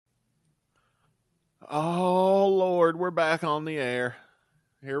Oh, Lord, we're back on the air.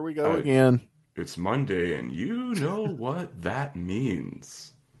 Here we go again. It's Monday, and you know what that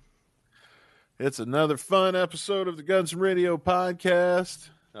means. It's another fun episode of the Guns and Radio podcast.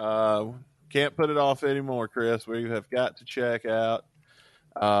 Can't put it off anymore, Chris. We have got to check out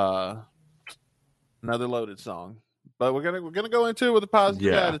another Loaded song. But we're gonna go into it with a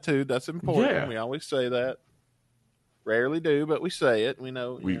positive attitude. That's important. Yeah. We always say that. Rarely do, but we say it. We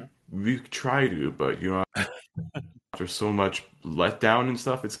know. We try to, but there's so much letdown and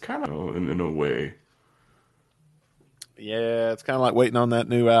stuff. It's kind of in a way. Yeah, it's kind of like waiting on that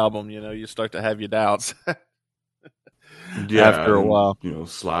new album. You start to have your doubts. Yeah, after a while.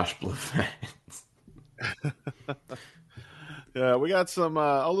 Slash Blood fans. Yeah, we got some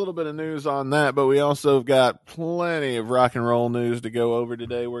a little bit of news on that, but we also have got plenty of rock and roll news to go over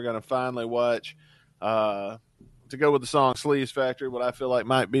today. We're going to finally watch, to go with the song Sleaze Factory, what I feel like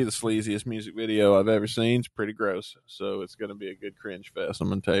might be the sleaziest music video I've ever seen. It's pretty gross, so it's going to be a good cringe fest, I'm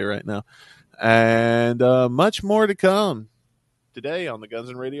going to tell you right now. And much more to come today on the Guns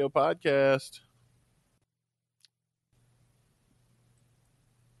and Radio podcast.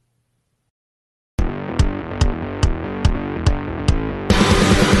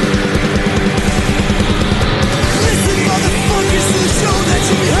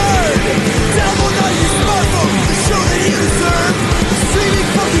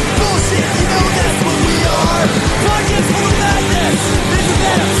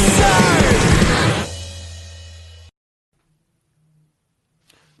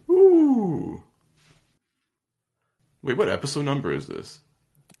 Ooh. Wait, what episode number is this?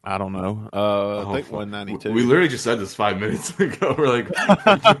 I don't know. I think 192. We literally just said this 5 minutes ago. We're like,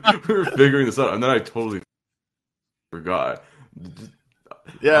 we were figuring this out, and then I totally forgot.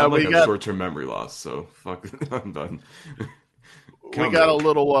 Yeah, we got short-term memory loss, so fuck it, I'm done. We got a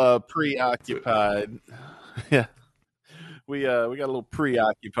little preoccupied. Yeah, we got a little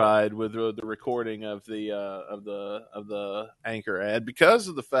preoccupied with the recording of the Anchor ad because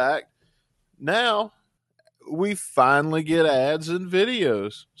of the fact now we finally get ads and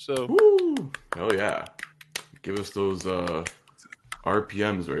videos. So, woo! Hell yeah, give us those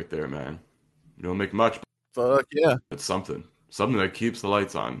RPMs right there, man. You don't make much. Fuck yeah, it's something that keeps the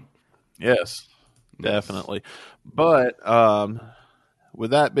lights on. Yes, definitely. But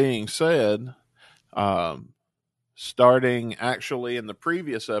with that being said, starting actually in the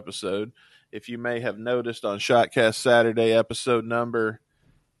previous episode, if you may have noticed on Shotcast Saturday episode number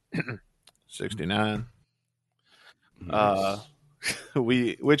 69, nice.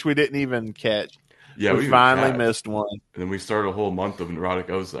 which we didn't even catch. Yeah, we finally missed one. And then we started a whole month of Neurotic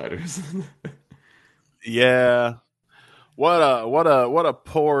Outsiders. Yeah. What a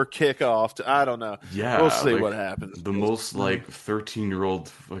poor kickoff. I don't know. Yeah, we'll see what happens. The most 13-year-old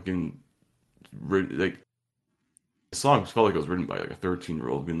fucking the song felt like it was written by a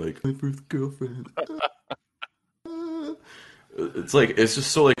 13-year-old being like, my first girlfriend. It's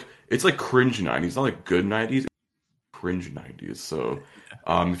just so it's like cringe 90s, not like good 90s, cringe 90s. So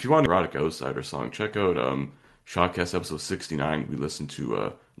if you want an Erotic Outsider song, check out Shotcast episode 69. We listened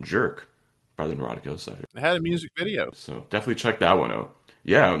to Jerk by the Neurotic Outsider. It had a music video. So definitely check that one out.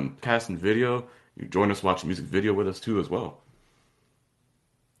 Yeah, cast and video. You join us, watch the music video with us too as well.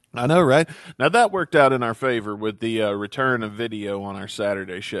 I know, right? Now that worked out in our favor with the return of video on our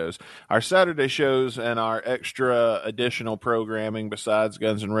Saturday shows. Our Saturday shows and our extra additional programming besides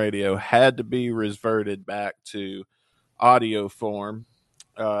Guns and Radio had to be reverted back to audio form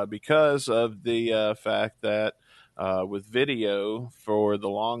because of the fact that with video, for the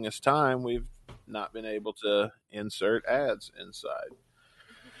longest time, we've not been able to insert ads inside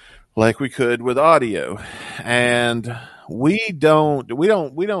like we could with audio. And we don't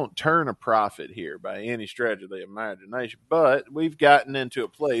turn a profit here by any stretch of the imagination, but we've gotten into a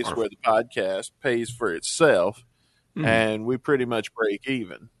place where the podcast pays for itself and we pretty much break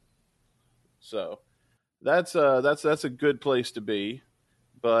even. So that's a good place to be.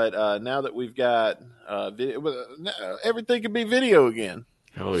 But now that we've got video, everything can be video again.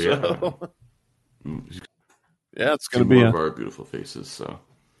 Hell yeah. So, yeah, it's going to be more of our beautiful faces. So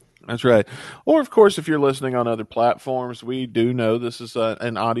that's right. Or, of course, if you're listening on other platforms, we do know this is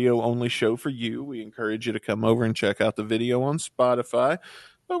an audio-only show for you. We encourage you to come over and check out the video on Spotify.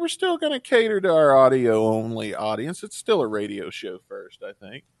 But we're still going to cater to our audio-only audience. It's still a radio show first, I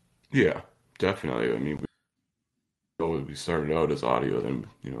think. Yeah, definitely. I mean, we started out as audio, then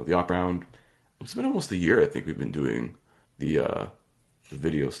the op round. It's been almost a year. I think we've been doing the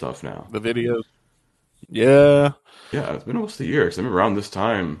video stuff now. The videos. Yeah. Yeah, it's been almost a year. Because I remember around this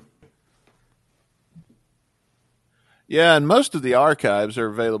time. Yeah, and most of the archives are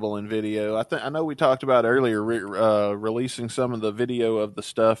available in video. I know we talked about earlier releasing some of the video of the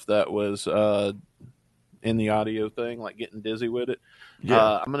stuff that was in the audio thing, like getting dizzy with it.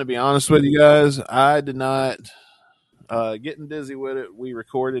 Yeah. I'm going to be honest with you guys. I did not getting dizzy with it. We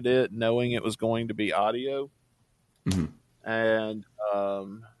recorded it knowing it was going to be audio, Hmm. and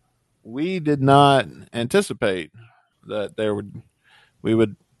we did not anticipate that we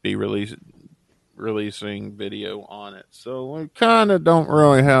would be releasing video on it. So we kind of don't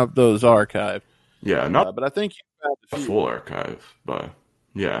really have those archived. Yeah, not But I think you found a a few. full archive, but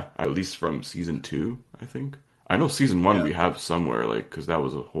yeah, at least from season two, I think. I know season one Yeah. we have somewhere, like, because that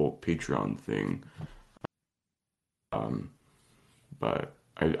was a whole Patreon thing. Um, but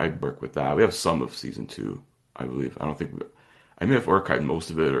I work with that. We have some of season two, I believe. I don't think I may have archived most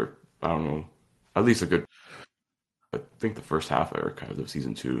of it, or I don't know, at least a good. I think the first half I archived of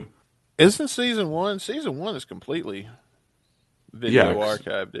season two. Isn't season one? Season one is completely Yeah, video 'cause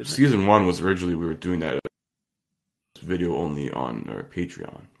archived, isn't it? season one was originally we were doing that video only on our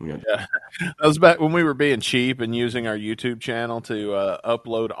Patreon. We had Yeah. That was back when we were being cheap and using our YouTube channel to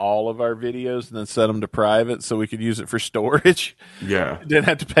upload all of our videos and then set them to private so we could use it for storage. yeah, Didn't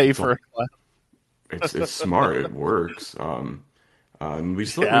have to pay so for it. it's smart. It works. And we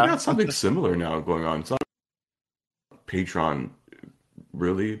Yeah. got something similar now going on. It's not Patreon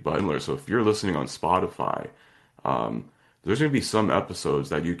really, but similar. So if you're listening on Spotify, um, there's going to be some episodes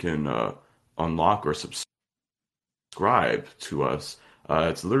that you can unlock or subscribe to us.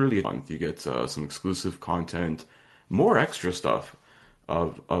 It's literally a month. You get some exclusive content, more extra stuff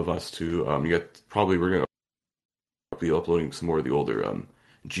of us too. You get probably we're gonna be uploading some more of the older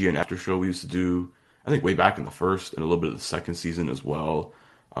GN after show we used to do. I think way back in the first and a little bit of the second season as well.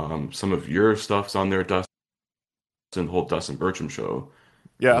 Some of your stuff's on there, Dustin. The whole Dustin Bertram show.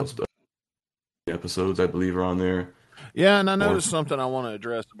 Yeah. Those episodes, I believe, are on there. Yeah. And I Or noticed something I want to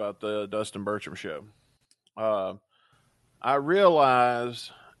address about the Dustin Bertram show. Uh, I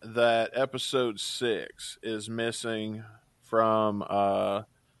realized that episode 6 is missing from our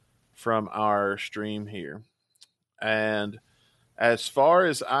stream here. And as far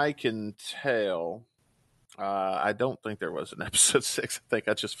as I can tell, I don't think there was an episode 6. I think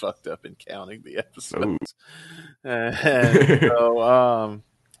I just fucked up in counting the oh, episodes. And so,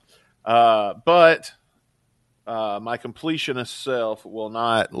 but my completionist self will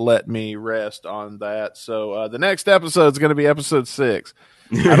not let me rest on that. So the next episode is going to be episode 6.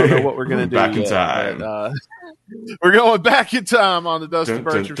 I don't know what we're going to do back in yet, time. but, we're going back in time on the Dustin Dun,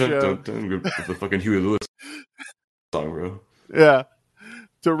 dun, Bertram dun, show. dun, dun. With the fucking Huey Lewis song, bro. Yeah,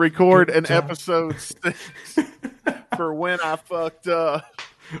 to record Good an time. episode 6 for when I fucked up.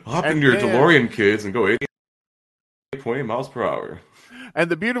 Hop And into your then- DeLorean, kids, and go 88.8 miles per hour. And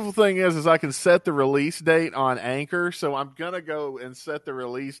the beautiful thing is I can set the release date on Anchor, so I'm gonna go and set the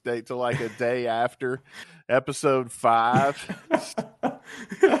release date to like a day after episode 5.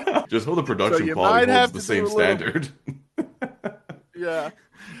 Just hold the So production you quality might have holds to the do same a little- standard. Yeah,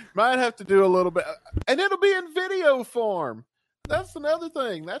 might have to do a little bit, and it'll be in video form. That's another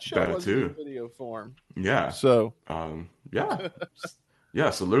thing. That show That wasn't too. in video form. Yeah. So Yeah. Yeah,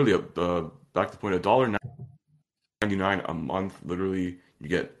 so literally back to the point, $1.99 a month. Literally,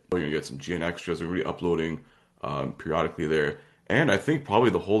 you're gonna get some GN extras. We're really uploading periodically there. And I think probably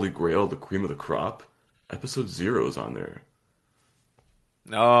the holy grail, the cream of the crop, episode 0 is on there.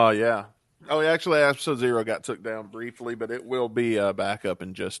 oh yeah. Oh, actually, episode 0 got took down briefly, but it will be back up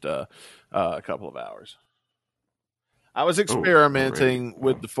in just a couple of hours. I was experimenting alright.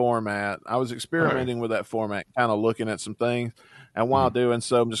 with the format. I was experimenting with that format, kind of looking at some things. And while doing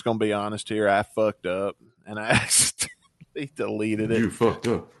so, I'm just going to be honest here. I fucked up and I accidentally deleted You it. fucked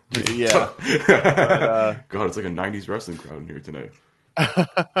up. Yeah. God, it's like a 90s wrestling crowd in here tonight.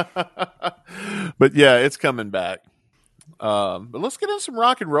 But yeah, it's coming back. But let's get in some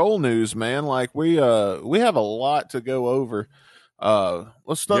rock and roll news, man. Like we have a lot to go over.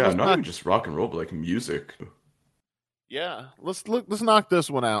 Let's start. Yeah, let's not knock, even just rock and roll, but like music. yeah, let's knock this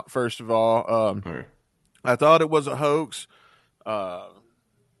one out first of all. All right. I thought it was a hoax,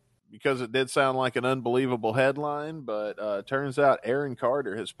 because it did sound like an unbelievable headline. But turns out Aaron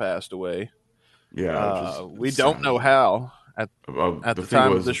Carter has passed away. Yeah. We don't know how at the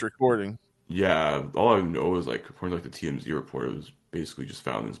time of this recording. Yeah, all I know is like according to like the TMZ report, it was basically just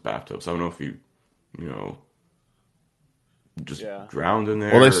found in his bathtub. So I don't know if he, just Yeah. drowned in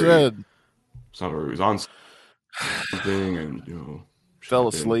there. Well, they or said or he was on something and fell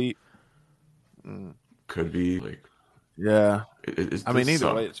shit, asleep. could be like Yeah, it's. I mean, this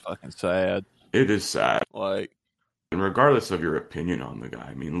either way, sucks. it's fucking sad. It is sad, Like, and regardless of your opinion on the guy,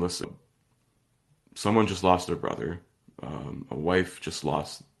 I mean, listen, someone just lost their brother. a wife just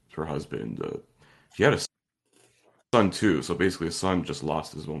lost her husband. He had a son too, so basically a son just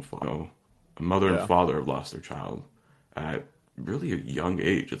lost his own father. You know, a mother and Yeah, father have lost their child at really a young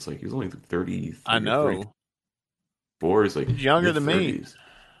age. It's like he's only I 33 or know. 34. He's like He's younger mid than me. 30s.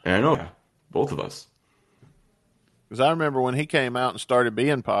 And I know, yeah, both of us. Because I remember when he came out and started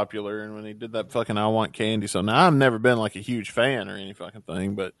being popular, and when he did that fucking "I Want Candy." So now I've never been like a huge fan or any fucking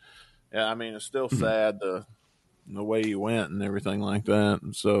thing, but yeah, I mean it's still Mhm. sad the way he went and everything like that.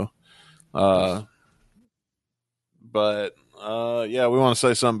 And so, uh, Yes. but yeah, we want to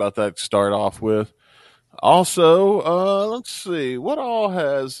say something about that to start off with. Also, let's see what all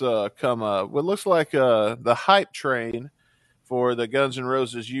has come up. Well, it looks like the hype train for the Guns N'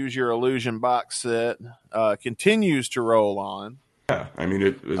 Roses "Use Your Illusion" box set continues to roll on. Yeah, I mean,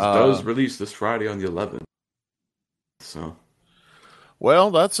 it Uh, does release this Friday on the 11th. So,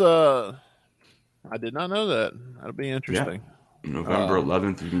 well, that's I did not know that. That'll be yeah, interesting. November Uh,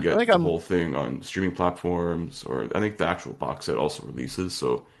 11th, you can I think get the I'm whole thing on streaming platforms, or I think the actual box set also releases.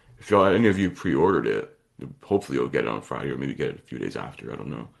 So, if y'all, any of you pre-ordered it, hopefully you'll get it on Friday, or maybe get it a few days after. I don't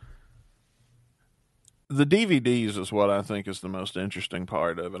know. the DVDs is what I think is the most interesting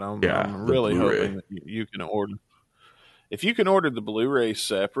part of it. I'm Yeah, the really hoping Blu-ray. that you can order if you can order the Blu-ray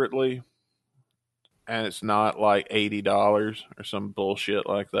separately and it's not like $80 or some bullshit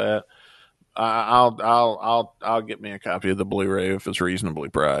like that. I'll get me a copy of the Blu-ray if it's reasonably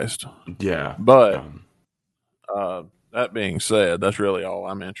priced. Yeah. But Um, uh, that being said, that's really all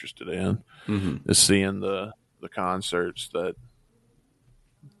I'm interested in mhm. is seeing the concerts that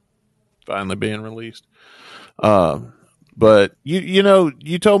finally being released. But you know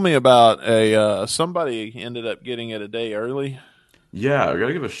you told me about a somebody ended up getting it a day early. Yeah, I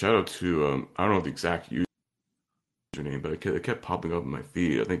gotta give a shout out to I don't know the exact username, but it kept popping up in my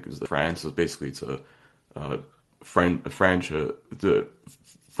feed. I think it was the France. So basically, it's uh, a French the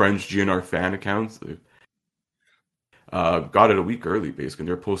French GNR fan account. They, got it a week early, basically. And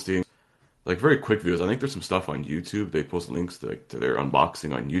they're posting like very quick videos. I think there's some stuff on YouTube. They post links to, like, to their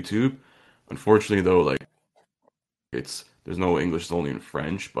unboxing on YouTube. Unfortunately, though, like it's there's no English, it's only in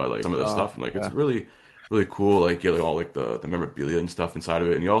French. But like some of the stuff, like it's Yeah. really cool. Like yeah, like all like the memorabilia and stuff inside of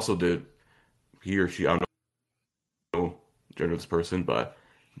it. And he also did he or she I don't know gender of this person, but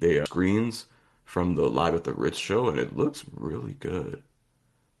they screens from the Live at the Ritz show, and it looks really good,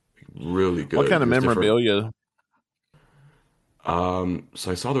 really What good. kind of There's different. memorabilia?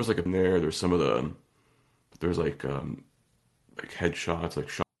 So I saw there's like in there. There's some of the there's like headshots, like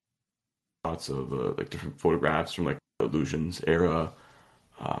shots of like different photographs from like the Illusions era.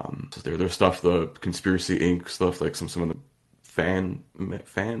 So there's stuff the Conspiracy Inc. stuff, like some of the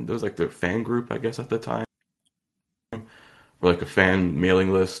there was like their fan group I guess at the time, or like a fan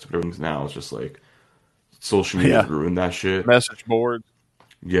mailing list. But everything's now it's just like social media's Yeah, ruined that shit. message boards.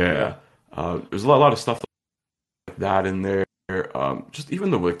 Yeah. Yeah, there's a lot of stuff like that in there. Just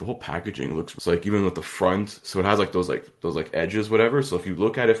even the like the whole packaging looks it's like even with the front, so it has like those like edges, whatever. So if you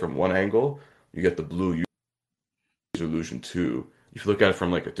look at it from one angle, you get the blue User Illusion 2. If you look at it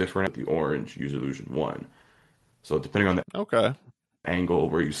from like a different, the orange User Illusion 1. So depending on the Okay. angle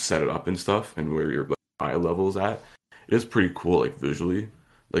where you set it up and stuff, and where your like, eye level is at, it is pretty cool, like visually.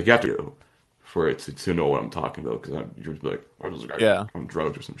 Like you have to for it to know what I'm talking about, because you're like, I was like Yeah. on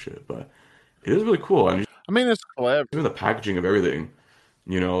drugs or some shit, but it is really cool. I mean, I mean, it's clever. even the packaging of everything,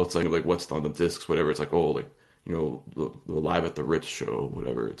 it's like what's on the discs, whatever. It's like, oh, like the Live at the Ritz show,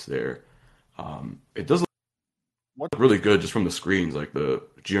 whatever. It's there. It does look What? really good just from the screens, like the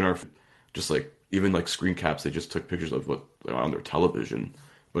GNR, just like even like screen caps. They just took pictures of what on their television,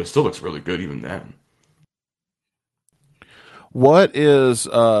 but it still looks really good even then. What is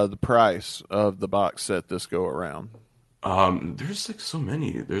the price of the box set this go around? There's like so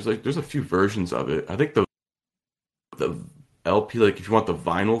many. There's a few versions of it. I think the LP, like if you want the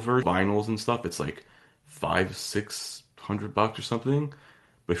vinyl version, vinyls and stuff, it's like 500-600 bucks or something.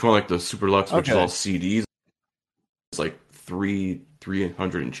 But if you want like the Super Lux, which is all Okay. CDs, it's like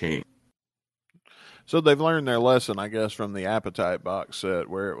 300 and change. So they've learned their lesson, I guess, from the Appetite box set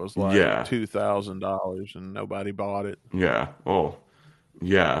where it was like Yeah, $2,000 and nobody bought it. yeah. Oh,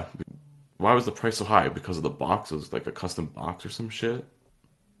 yeah. Why was the price so high? Because of the box? It was like a custom box or some shit.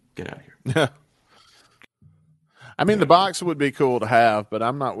 Get out of here. I Get mean, out the of here. box would be cool to have, but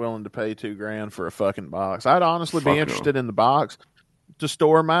I'm not willing to pay $2,000 for a fucking box. I'd honestly be Fuck no. interested in the box to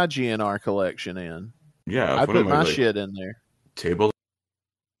store my GNR collection in. Yeah, if I'd one of put my my like shit in there. table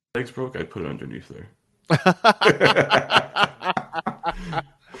legs broke, I'd put it underneath there.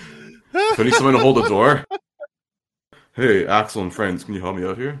 If I need someone to hold the door, hey, Axel and friends, can you help me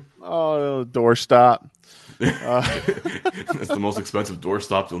out here? Oh, doorstop. That's the most expensive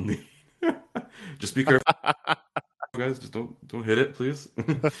doorstop you'll need. Just be careful, guys. Just don't hit it, please.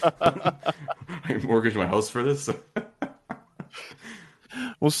 I mortgaged my house for this.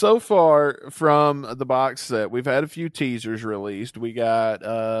 Well, so far from the box set, we've had a few teasers released. We got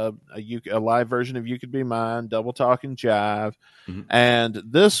a live version of "You Could Be Mine," "Double Talk and Jive," Mhm. and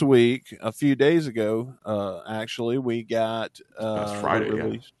this week, a few days ago, actually, we got Last the Friday, yeah.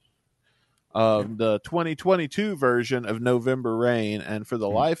 release Yeah. of the 2022 version of "November Rain." And for the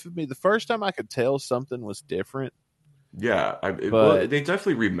Mhm. life of me, the first time I could tell something was different, Yeah, well, but they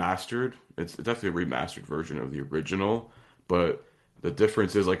definitely remastered. It's definitely a remastered version of the original, but the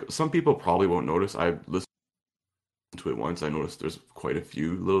difference is like some people probably won't notice. I listened to it once. I noticed there's quite a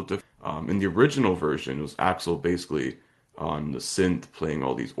few little different. In the original version, it was Axel basically on the synth playing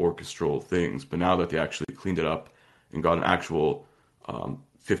all these orchestral things, but now that they actually cleaned it up and got an actual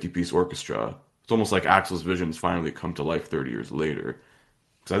 50-piece orchestra, it's almost like Axel's visions finally come to life 30 years later.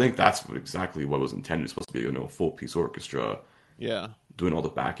 Because I think that's exactly what was intended. It's supposed to be, a full piece orchestra yeah, doing all the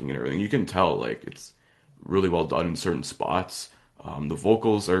backing and everything. You can tell like it's really well done in certain spots. The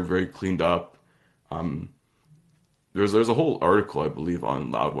vocals are very cleaned up. Um, there's a whole article I believe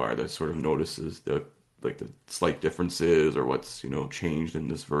on Loudwire that sort of notices the slight differences or what's changed in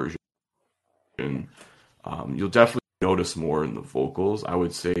this version. You'll definitely notice more in the vocals. I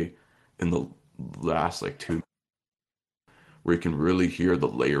would say in the last like two, where you can really hear the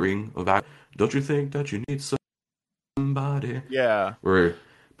layering of that. Don't you think that you need somebody? yeah, Where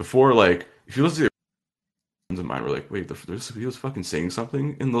before, like, if you listen to the friends of mine, were like, wait, he was fucking saying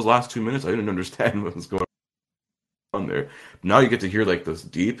something in those last 2 minutes. I didn't understand what was going on there. Now you get to hear like this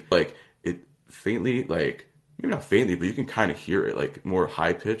deep, like it faintly, like maybe not faintly, but you can kind of hear it, like more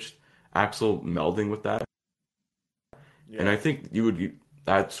high pitched Axel melding with that. And I yeah. think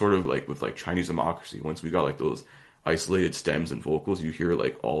that sort of like with like Chinese democracy. Once we got like those isolated stems and vocals, you hear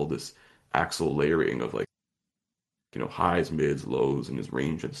like all this Axel layering of like highs, mids, lows, and his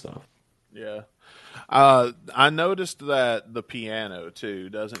range and stuff. Yeah. I noticed that the piano too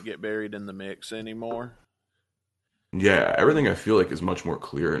doesn't get buried in the mix anymore. Yeah, everything I feel like is much more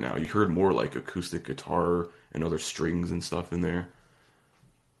clear now. You heard more like acoustic guitar and other strings and stuff in there.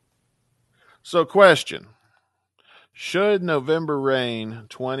 So, question: should November Rain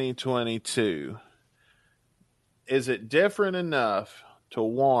 2022, is it different enough to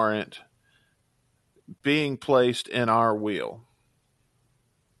warrant being placed in our wheel?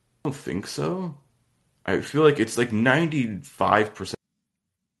 I don't think so. I feel like it's like 95%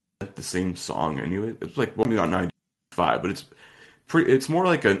 the same song anyway. It's like, well, maybe not 95, but it's more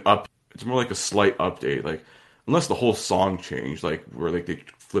like it's more like a slight update. Like, unless the whole song changed, like where like they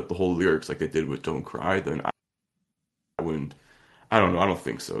flip the whole lyrics like they did with Don't Cry, then I wouldn't, I don't know. I don't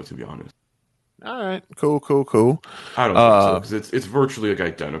think so, to be honest. All right, cool, cool, cool. I don't think so Uh, because it's virtually like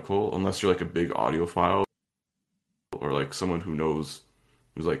identical unless you're like a big audiophile or like someone who knows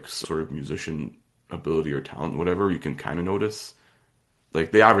who's like sort of musician ability or talent, whatever. You can kind of notice.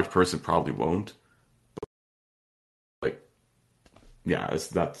 Like the average person probably won't. Like, yeah,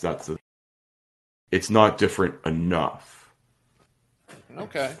 it's not different enough.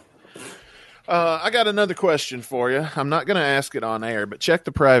 okay. I got another question for you. I'm not going to ask it on air, but check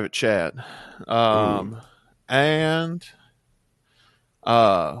the private chat. Ooh. Um, and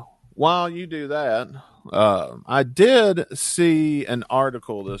while you do that, I did see an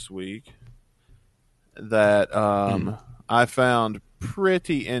article this week that I found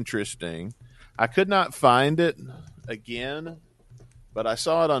pretty interesting. I could not find it again, but I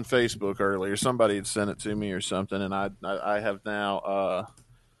saw it on Facebook earlier. Somebody had sent it to me or something, and I have now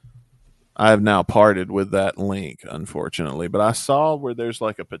I have now parted with that link, unfortunately. But I saw where there's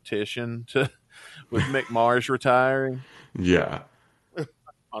like a petition to with Mick Mars retiring Yeah.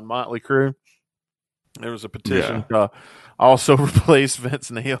 on Motley Crue. There was a petition Yeah. to also replace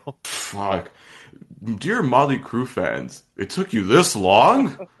Vince Neil. Fuck. Dear Motley Crue fans, it took you this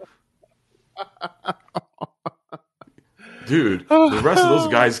long? Dude, the rest of those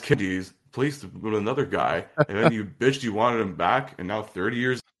guys kiddies placed with another guy, and then you bitched you wanted him back, and now 30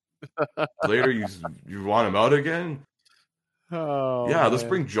 years later you want him out again? Oh Yeah, let's man.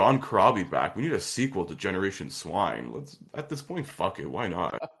 bring John Crosby back. We need a sequel to Generation Swine. Let's at this point, fuck it, why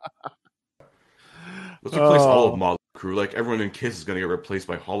not? Let's replace all of Oh. Motley Crue. Like everyone in Kiss is gonna get replaced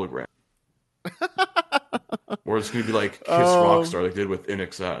by hologram. Or it's gonna be like Kiss um. Rockstar like they did with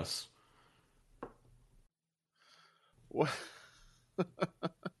INXS. What?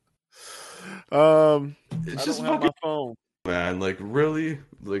 It's I just don't have fucking my phone. man, like really?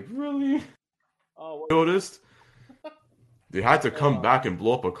 Like really? Oh. Noticed? They had to come Uh, back and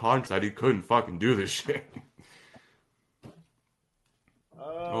blow up a contract. He couldn't fucking do this shit.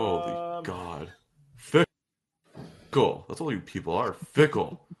 God. Fickle. That's all you people are.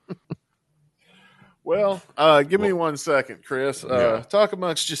 Fickle. Well, give me 1 second, Chris. Yeah. Talk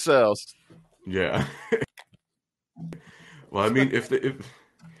amongst yourselves. Yeah. Well, I mean, if they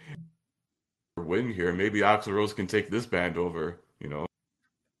win here, maybe Axl Rose can take this band over.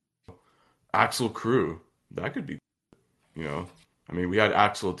 Axel Crew. That could be. I mean, we had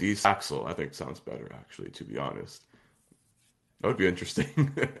Axel D. Axel. I think sounds better, actually. To be honest, that would be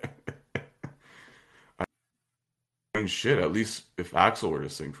interesting. I mean, shit. At least if Axel were to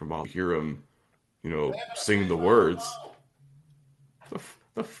sing from all, hear him, sing the words.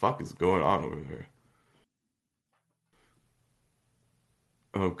 The fuck is going on over there?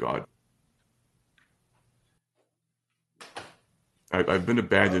 Oh God. I've been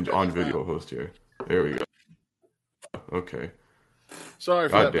abandoned on video host here. There we go. Okay. Sorry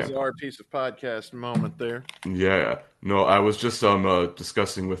for God that damn. bizarre piece of podcast moment there. Yeah. No, I was just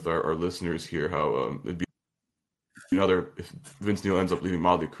discussing with our listeners here how it'd be another if Vince Neil ends up leaving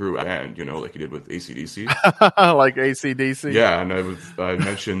Motley Crue and like he did with AC/DC. Like AC/DC. Yeah, and I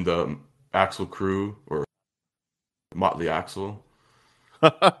mentioned Axel Crew or Motley Axel.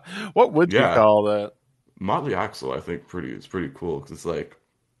 What would you call that? Motley Axel, I think it's pretty cool because it's like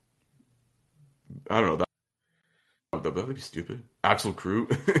I don't know that would be stupid. Axel Crew.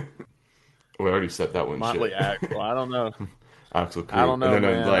 Oh, I already said that one. Motley Axel. I don't know. Axel Crew. I don't know. And then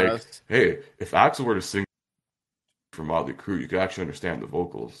man. I'm like, hey, if Axel were to sing for Motley Crue, you could actually understand the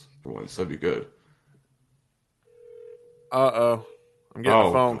vocals for once. That'd be good. I'm getting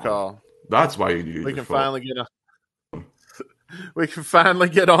a phone call. That's why you need. We can finally get on. We can finally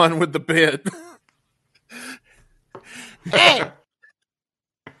get on with the bit. Hey,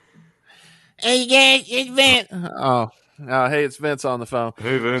 hey guys, it's Vince. Hey, it's Vince on the phone.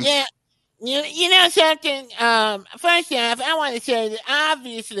 Hey, Vince. Yeah, you know something? First off, I want to say that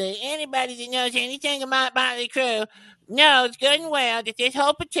obviously anybody that knows anything about Motley Crue knows good and well that this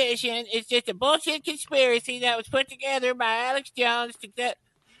whole petition is just a bullshit conspiracy that was put together by Alex Jones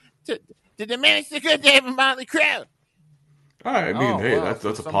to diminish the good name of Motley Crue. I mean,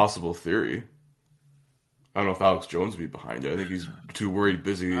 that's a possible theory. I don't know if Alex Jones would be behind it. I think he's too worried,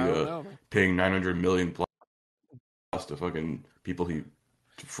 busy paying $900 million plus to fucking people he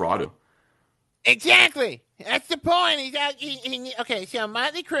defrauded. Exactly. That's the point. Okay, so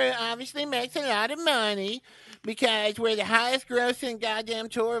Motley Crue obviously makes a lot of money because we're the highest grossing goddamn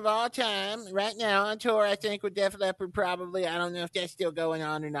tour of all time. Right now on tour, I think with Def Leppard probably. I don't know if that's still going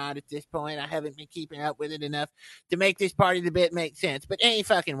on or not at this point. I haven't been keeping up with it enough to make this part of the bit make sense. But any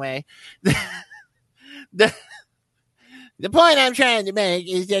fucking way. The point I'm trying to make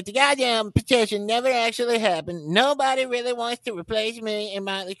is that the goddamn petition never actually happened. Nobody really wants to replace me in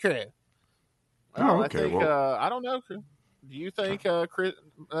Motley Crue. Oh, okay. I don't know. Do you think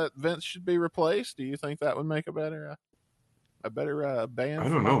Vince should be replaced? Do you think that would make a better band? I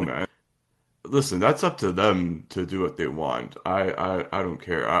don't know, man. Listen, that's up to them to do what they want. I don't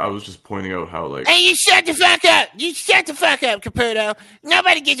care. I was just pointing out how like. Hey, you shut the fuck up! You shut the fuck up, Caputo.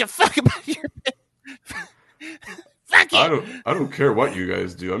 Nobody gives a fuck about your. Fuck it. I don't care what you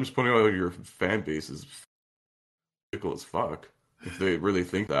guys do. I'm just pointing out your fan base is fickle as fuck. If they really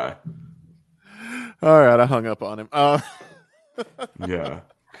think that. All right, I hung up on him. Yeah. God.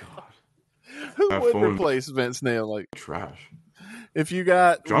 Who would replace Vince Neil? Like trash. If you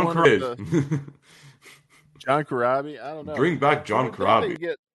got John Corabi. John Corabi, I don't know. Bring back John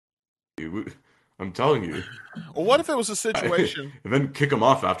Corabi. I'm telling you. Well, what if it was a situation? And then kick him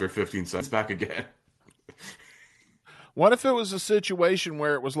off after 15 seconds back again. What if it was a situation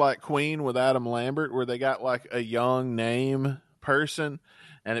where it was like Queen with Adam Lambert, where they got like a young name person,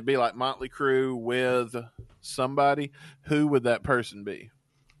 and it'd be like Motley Crue with somebody? Who would that person be?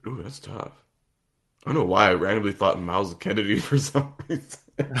 Ooh, that's tough. I don't know why I randomly thought Miles Kennedy for some reason.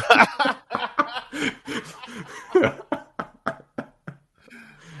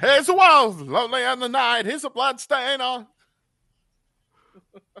 Here's the walls, lonely in the night. Here's a blood stain on.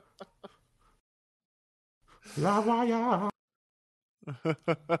 Oh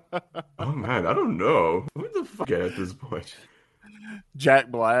man, I don't know. Who the fuck at this point? Jack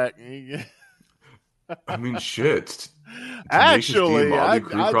Black. I mean, shit. Actually, Motley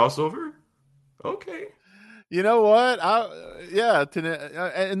Crue crossover. Okay. You know what?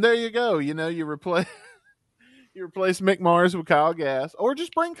 And there you go. You replace Mick Mars with Kyle Gass, or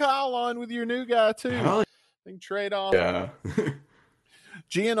just bring Kyle on with your new guy too. Hell They can trade off. yeah.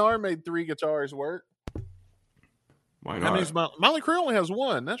 GNR made 3 guitars work. Why not? Motley Crue only has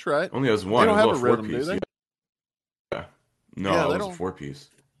 1. That's right. Only has 1. They don't have a rhythm, do they? Yeah. No, it was a 4-piece.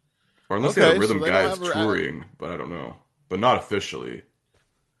 Or unless they have rhythm guys touring, but I don't know. But not officially.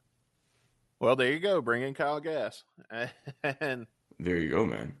 Well, there you go. Bring in Kyle Gass. And There you go,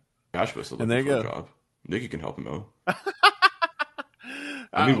 man. Ashba's still And looking there for you a go. job. Nikki can help him out.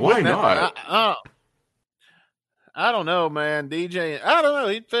 I I mean, why wouldn't not? I don't know, man. DJ, I don't know.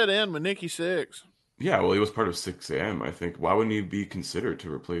 He'd fit in with Nikki Sixx. Yeah, well, he was part of 6 a.m. I think. Why wouldn't he be considered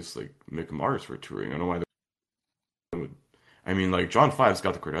to replace like Mick Mars for touring? I don't know why they would. I mean, like John Five's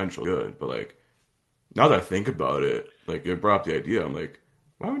got the credential, good, but like now that I think about it, like it brought up the idea. I'm like,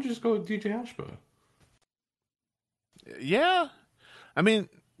 why would you just go with DJ Ashba? Yeah, I mean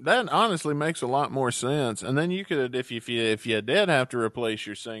that honestly makes a lot more sense. And then you could, if you did have to replace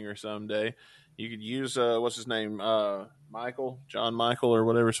your singer someday, you could use what's his name, John Michael, or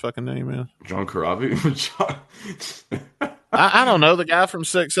whatever his fucking name is. John Corabi? I don't know, the guy from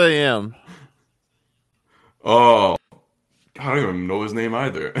 6 a.m. Oh, I don't even know his name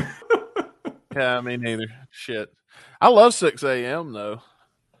either. Yeah, me neither. Shit, I love 6 a.m. though.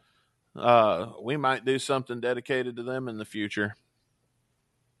 We might do something dedicated to them in the future.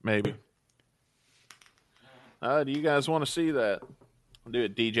 Maybe. Do you guys want to see that? I'll do a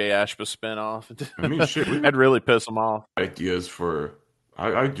DJ Ashba spinoff. I mean, shit, we That'd really piss them off. ideas for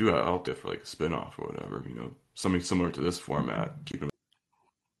I do out there for like a spin-off or whatever, something similar to this format, keeping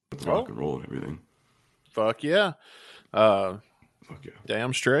with rock and roll and everything. Fuck yeah. Fuck yeah.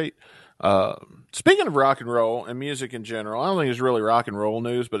 Damn straight. Speaking of rock and roll and music in general, I don't think it's really rock and roll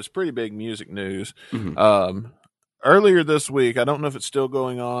news, but it's pretty big music news. Mm-hmm. Earlier this week, I don't know if it's still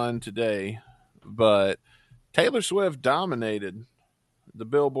going on today, but Taylor Swift dominated the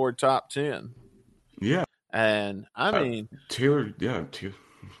Billboard Top 10. Yeah. And I mean, Taylor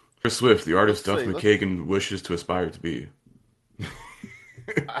Swift, the artist Duff see, McKagan wishes to aspire to be.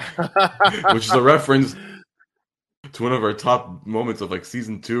 Which is a reference to one of our top moments of like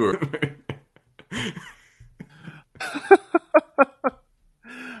season 2 or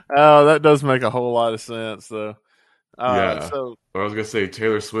oh, that does make a whole lot of sense though. yeah. So I was gonna say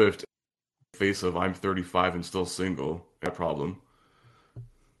Taylor Swift, face of I'm 35 and still single. That problem.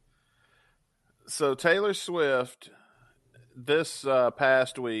 So Taylor Swift this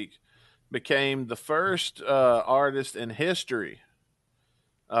past week became the first artist in history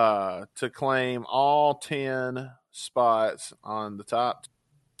to claim all 10 spots on the top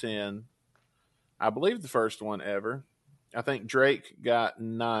 10. I believe the first one ever. I think Drake got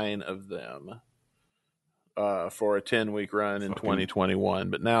 9 of them for a 10-week run in 2021.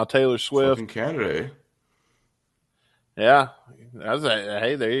 But now Taylor Swift. Fucking Canada, eh? Yeah.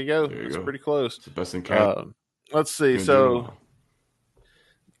 Hey, there you go. It's pretty close. It's the best in Canada. Let's see. So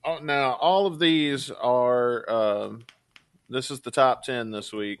now all of these are this is the top 10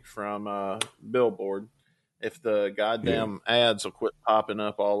 this week from Billboard. If the goddamn ads will quit popping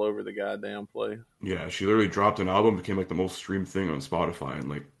up all over the goddamn place. Yeah, she literally dropped an album, became like the most streamed thing on Spotify in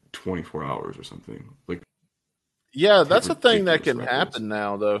like 24 hours or something. Like, yeah, that's a thing that can happen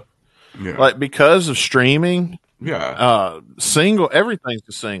now, though. Yeah, like because of streaming. Yeah, everything's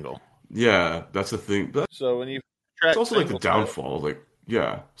a single. Yeah, that's the thing. So when you it's also like the downfall. Like,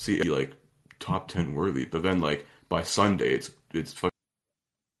 yeah, see, like top 10 worthy, but then like by Sunday, it's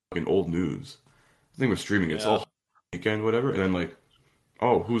fucking old news. The thing with streaming, it's all weekend, whatever, and then like,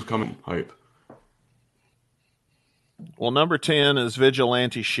 oh, who's coming? Hype. Well, number 10 is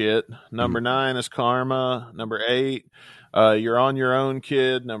Vigilante Shit. Number 9 is Karma. Number 8, You're on Your Own,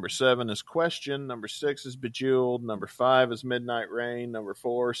 Kid. Number 7 is Question. Number 6 is Bejeweled. Number 5 is Midnight Rain. Number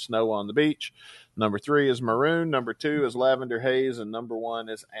 4, Snow on the Beach. Number 3 is Maroon. Number 2 is Lavender Haze. And number 1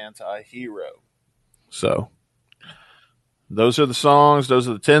 is Anti-Hero. So those are the songs. Those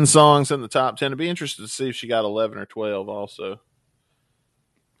are the 10 songs in the top 10. I'd be interested to see if she got 11 or 12 also.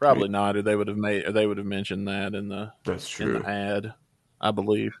 Probably not, or they would have mentioned that in the That's true. in the ad, I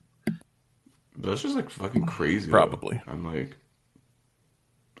believe. But that's just like fucking crazy. Probably. Though.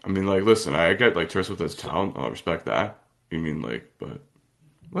 I mean, listen, I get like Taylor Swift as talent. I'll respect that. You mean like, but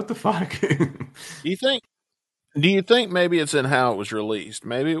what the fuck? Do you think maybe it's in how it was released?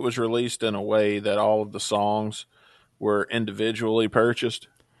 Maybe it was released in a way that all of the songs were individually purchased?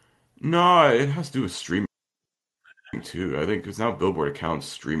 No, it has to do with streaming too. I think because now Billboard accounts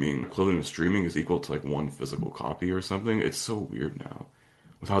streaming, equivalent of streaming is equal to like one physical copy or something. It's so weird now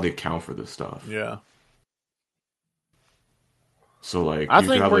with how they account for this stuff. Yeah. So like, I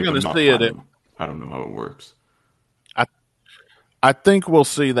think we're going to see it. I don't know how it works. I think we'll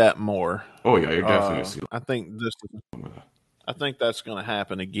see that more. Oh yeah, you're definitely going to see. I think that's going to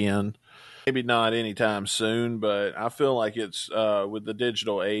happen again. Maybe not anytime soon, but I feel like it's with the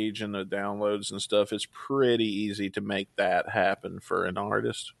digital age and the downloads and stuff, it's pretty easy to make that happen for an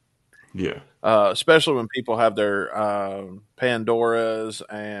artist. Yeah. Especially when people have their Pandoras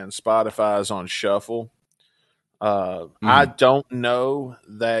and Spotify's on shuffle. I Mhm. don't know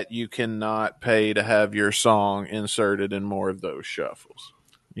that you cannot pay to have your song inserted in more of those shuffles.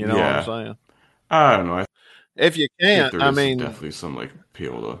 You know what I'm Yeah. saying? I don't know. I If you think can't, there I is mean, definitely some like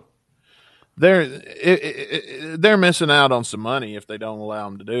appeal to. they're missing out on some money if they don't allow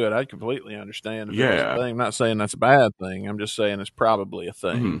them to do it. I completely understand if it was a Yeah. thing. I'm not saying that's a bad thing. I'm just saying it's probably a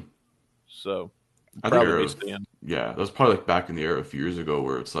thing. Mhm. So I think probably era be of, seeing. yeah, that was probably like back in the era a few years ago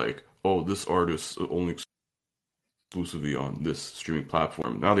where it's like, oh, this artist only exclusively on this streaming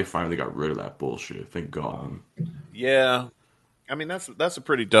platform. Now they finally got rid of that bullshit. Thank God. Yeah, I mean that's a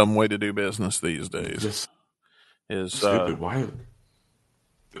pretty dumb way to do business these days. Just Is stupid. Why did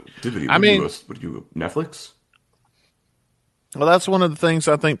I what do you mean, what do you Netflix? well, that's one of the things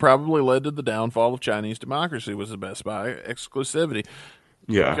I think probably led to the downfall of Chinese democracy was the Best Buy exclusivity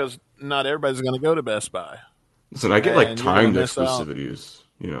Yeah. because not everybody's going to go to Best Buy, Listen, I get like and you're going to timed miss out. exclusivities,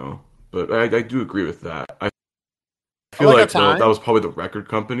 but I do agree with that. I I feel like a like that time. was probably the record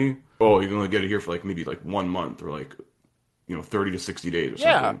company. Oh, you're gonna get it here for like maybe like 1 month or like 30 to 60 days or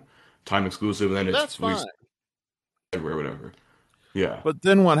Yeah, something. Time exclusive, and then it's that's fine. released everywhere, whatever. Yeah. But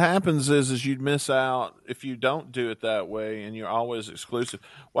then what happens is you'd miss out if you don't do it that way and you're always exclusive.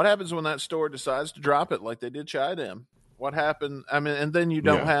 What happens when that store decides to drop it like they did Chidem? What happened? I mean, and then Yeah. you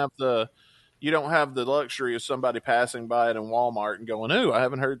don't have the luxury of somebody passing by it in Walmart and going, "Ooh, I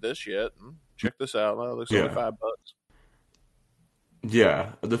haven't heard this yet. Check this out. Oh, it looks only Yeah. $5."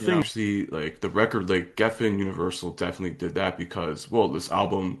 Yeah. The You thing, know? see, like the record, like Geffen Universal definitely did that because, well, this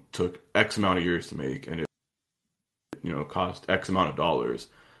album took X amount of years to make and it, cost X amount of dollars.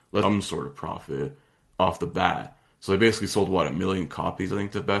 Let some sort of profit off the bat. So they basically sold what, 1 million copies, I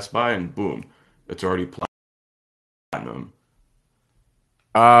think, to Best Buy, and boom, it's already platinum.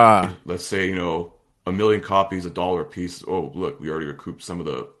 Ah, Let's say, 1 million copies, $1 a piece. Oh, look, we already recouped some of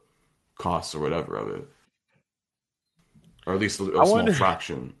the costs or whatever of it, or at least I a small wonder.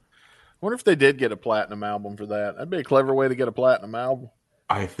 fraction. Wonder if they did get a platinum album for that. That'd be a clever way to get a platinum album.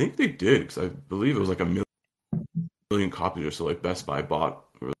 I think they did because I believe it was like a million copies or so. Like Best Buy bought,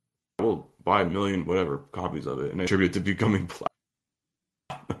 or will buy 1 million whatever copies of it and attribute it to becoming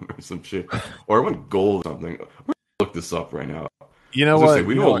platinum or some shit, or it went gold or something. I'm gonna look this up right now. I You know was gonna say what?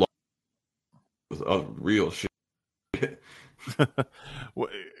 we You know know a what? lot of real shit.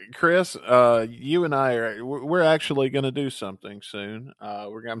 Chris, you and I we're actually going to do something soon.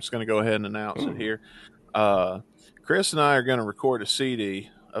 I'm just going to go ahead and announce it Oh, here. Uh, Chris and I are going to record a CD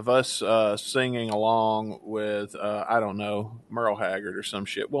of us singing along with I don't know, Merle Haggard or some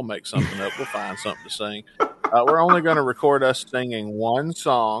shit. We'll make something up. We'll find something to sing. We're only going to record us singing one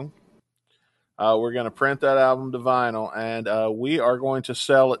song. We're going to print that album to vinyl, and we are going to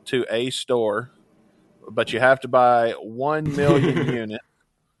sell it to a store. But you have to buy 1 million units.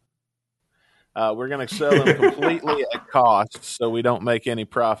 We're going to sell them completely at cost, so we don't make any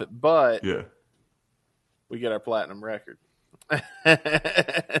profit, but yeah. we get our platinum record.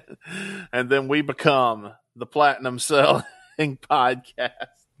 And then we become the platinum selling podcast.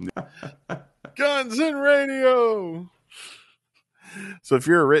 Guns and radio. So if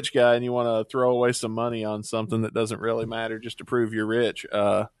you're a rich guy and you want to throw away some money on something that doesn't really matter just to prove you're rich,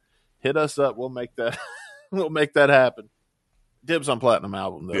 hit us up. We'll make that we'll make that happen. Dibs on platinum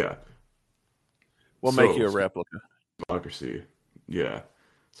album though. Yeah. We'll make So you a replica. democracy. Yeah.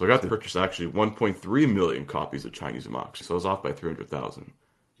 So I got to purchase actually 1.3 million copies of Chinese democracy. So I was off by 300,000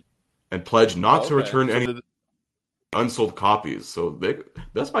 and pledged not to Okay. return So any did unsold copies. So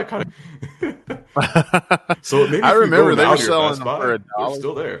that's my kind of. So maybe I if you go remember they now were to your selling Best them for Buy, a they're dollar.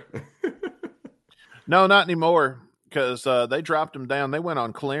 still there. No, not anymore. Because they dropped them down. They went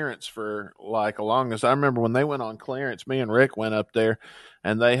on clearance for like a longest. I remember when they went on clearance, me and Rick went up there,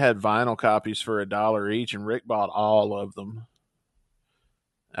 and they had vinyl copies for a dollar each, and Rick bought all of them,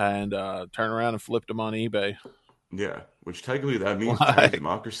 and turned around and flipped them on eBay. Yeah, which technically that means Chinese Like,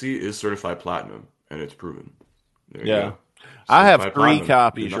 democracy is certified platinum, and it's proven. There you yeah, go. I have Certified 3 platinum. Did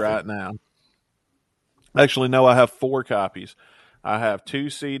copies nothing. right now. Actually, no, I have 4 copies. I have 2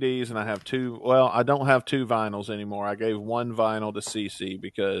 CDs and I have 2. Well, I don't have 2 vinyls anymore. I gave 1 vinyl to Cece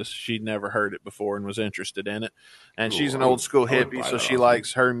because she'd never heard it before and was interested in it. And Ooh, she's an old school I would hippie, buy so that she off you.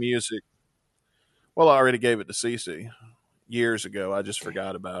 likes her music. Well, I already gave it to Cece years ago. I just Dang,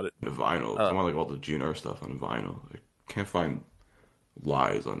 forgot about it. the vinyl. 'Cause I Uh, want like all the GNR stuff on vinyl. I can't find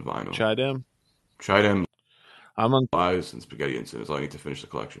lies on vinyl. Chidem, Tried them I'm on. lies and spaghetti incident is all I need to finish the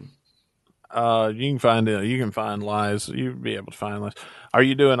collection. You can find it. You can find lies. You'd be able to find lies. Are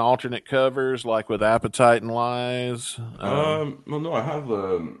you doing alternate covers like with Appetite and Lies? Well, no, I have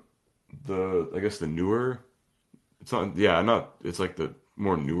I guess the newer. It's not. Yeah, not. It's like the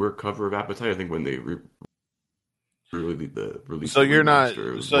more newer cover of Appetite. I think when they released So the you're not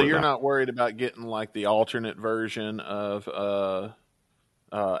remaster, it was so more you're that. not worried about getting like the alternate version of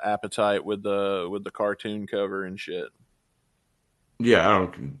Appetite with the cartoon cover and shit. Yeah, I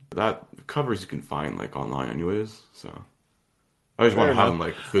don't. That covers you can find like online, anyways. So I just want Fair to have enough. them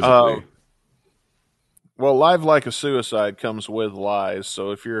like Uh, physically. well, Live Like a Suicide comes with Lies, so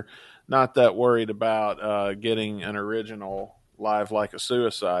if you're not that worried about getting an original Live Like a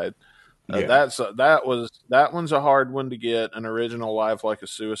Suicide, Yeah, that one's a hard one to get. An original Live Like a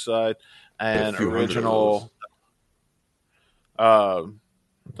Suicide a and few hundred of those. original. I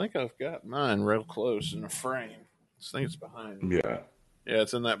think I've got mine real close in the frame. I think it's behind me. Yeah, Yeah,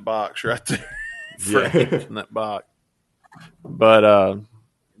 it's in that box right there, framed yeah, in that box. But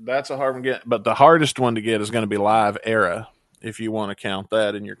that's a hard one to get. But the hardest one to get is going to be Live Era, if you want to count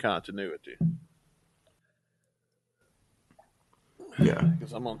that in your continuity. yeah,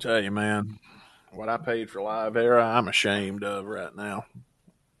 Because I'm going to tell you, man, what I paid for Live Era, I'm ashamed of right now.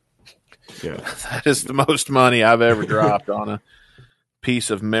 yeah. That is the most money I've ever dropped on a piece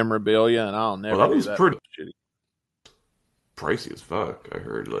of memorabilia, and I'll Well, never that do was that pretty shitty. pricey as fuck. I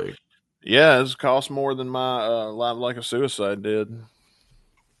heard like. Yeah, it's cost more than my Live Like a Suicide did.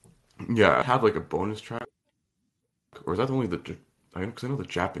 Yeah, I have like a bonus track, or is that only the? Because I know the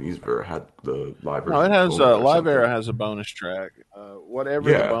Japanese version had the live No, version it with has Coma or Live Era something. has a bonus track.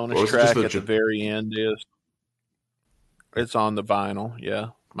 Whatever the Yeah, bonus or is it just track the at the very end is, it's on the vinyl. Yeah,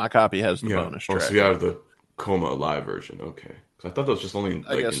 my copy has the yeah? bonus Oh, so track you on have it. the Coma live version. Okay, 'cause I thought that was just only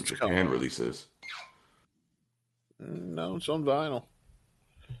I like guess in it's Japan Coma. releases. No, it's on vinyl.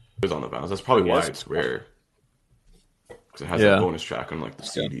 It's on the vinyls. That's I probably why guess. it's rare because it has that Yeah. bonus track on like the Yeah.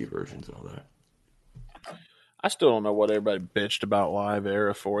 CD versions and all that. I still don't know what everybody bitched about Live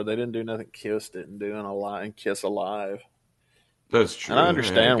Era for. They didn't do nothing Kiss didn't do in a live and Kiss Alive. That's And I true. Yeah, I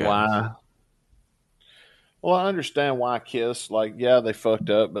understand guess. why. Well, I understand why Kiss, like, yeah, they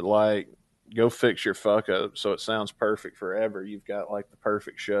fucked up, but like, go fix your fuck up so it sounds perfect forever. You've got like the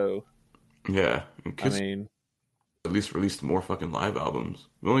perfect show. Yeah, and I Kiss mean, at least released more fucking live albums.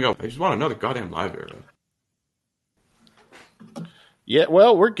 We only got. I just want another goddamn live era. yeah,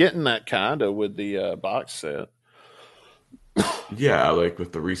 well, we're getting that kind of with the box set. Yeah, like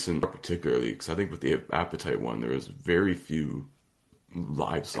with the recent, particularly because I think with the Appetite one, there was very few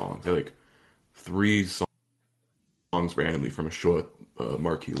live songs. They had like three songs randomly from a show at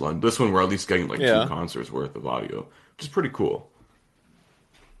Marquee London. This one, we're at least getting like two Yeah. concerts worth of audio, which is pretty cool.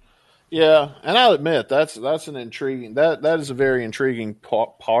 Yeah, and I'll admit that's an intriguing that is a very intriguing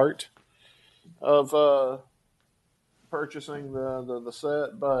part of purchasing the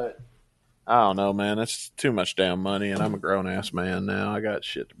set, but I don't know, man. It's too much damn money, and I'm a grown ass man now. I got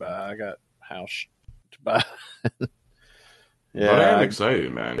shit to buy. I got house to buy. But I Yeah, am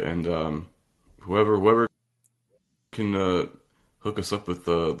excited, man, and whoever can hook us up with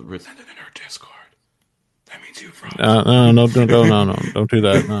the send it in our Discord. That means you brought. no, don't do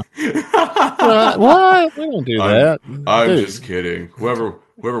that. No. What? We don't do that, I'm dude. just kidding. Whoever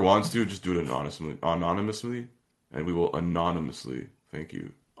wants to, just do it anonymously, and we will anonymously thank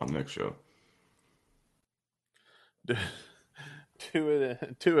you on the next show.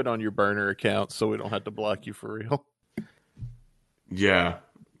 Do it on your burner account, so we don't have to block you for real. Yeah,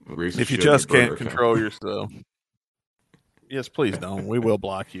 If you just can't control yourself, yes, please don't. We will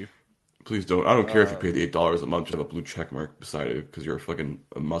block you. Please don't. I don't care if you pay the $8 a month to have a blue check mark beside it because you're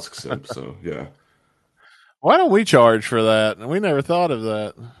a Musk simp. So yeah. Why don't we charge for that? We never thought of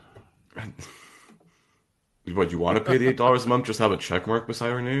that. What, you want to pay the $8 a month just have a check mark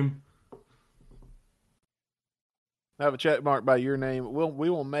beside our name? Have a check mark by your name. We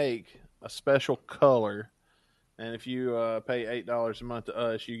will make a special color, and if you pay $8 a month to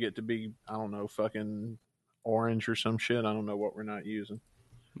us, you get to be, I don't know, fucking orange or some shit. I don't know what we're not using.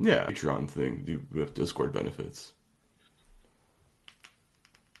 Yeah, Patreon thing. We have Discord benefits.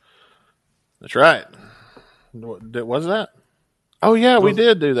 That's right. Was that? Oh yeah, we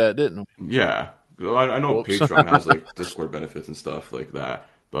did do that, didn't we? Yeah, I know Whoops. Patreon has like Discord benefits and stuff like that,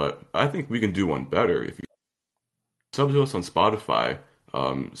 but I think we can do one better. If you sub to us on Spotify,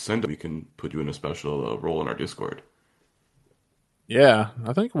 we can put you in a special role in our Discord. Yeah,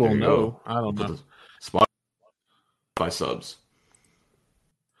 I think we'll There you know. go. I don't We'll know. put the Spotify subs.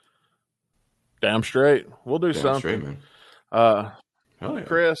 Damn straight. We'll do Damn something. straight, man. Hell yeah.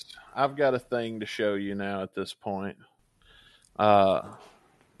 Chris, I've got a thing to show you now at this point. No,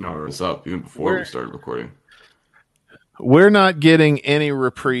 it's up even before we started recording. We're not getting any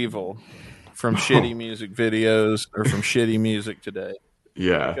reprieval from shitty music videos or from shitty music today.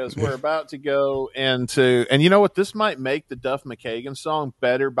 Yeah. because we're about to go into, and you know what? This might make the Duff McKagan song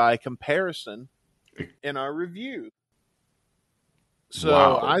better by comparison in our review. So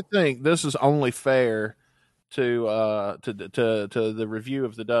Wow. I think this is only fair to the review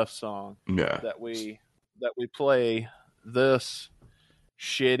of the Duff song Yeah. that we play this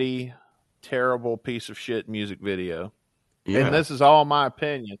shitty, terrible piece of shit music video. Yeah. And this is all my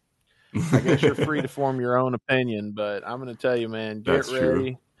opinion. I guess you're free to form your own opinion, but I'm going to tell you, man, get That's true.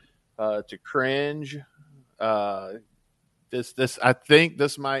 ready to cringe. This I think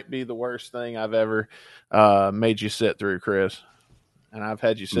this might be the worst thing I've ever made you sit through, Chris. And I've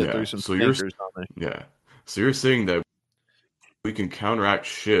had you sit through some stinkers on me. Yeah. So you're saying that we can counteract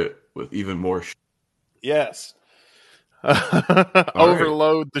shit with even more shit. Yes.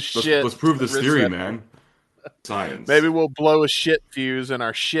 Overload the shit. Let's prove this theory, man. Science. Maybe we'll blow a shit fuse in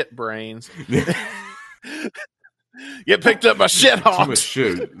our shit brains. Get picked up by shit Too much hawks.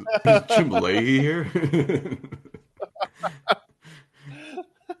 shit. Jim Leahy here.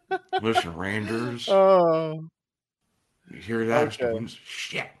 Listen, Randers. Oh, You hear that? okay.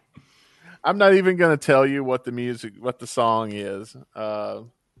 Shit. I'm not even going to tell you what the song is.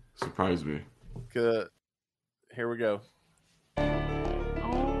 Surprise me. Here we go. Oh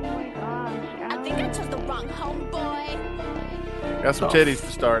my gosh. I think I chose the wrong homeboy. Got some Oh. titties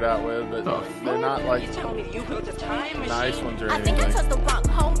to start out with, but Oh. they're not like You tell me you built a time machine. nice ones or I think I anything. chose the wrong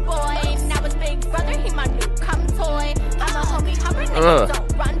homeboy. Now it's Big Brother, he my new cum toy. I'm a homie hopper, Ugh. nigga,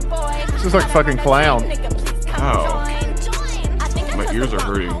 don't run, boy. This is like a fucking clown. Nigga, please come Ow. join. I think I My chose ears the are wrong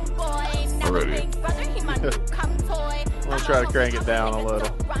hurting homeboy. Now already. it's Big Brother, he my new cum toy. I'm gonna try to crank it down a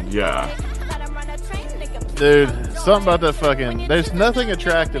little. Yeah. Dude, something about that fucking... There's nothing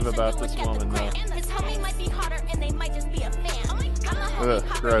attractive about this woman, though. Ugh,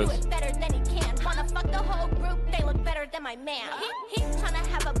 gross.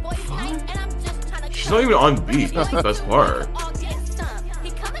 She's not even on beat. That's the best part.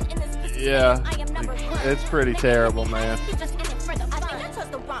 Yeah, it's pretty terrible, man.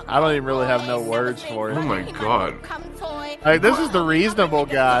 I don't even really have no words for Oh it. my god. Like, this is the reasonable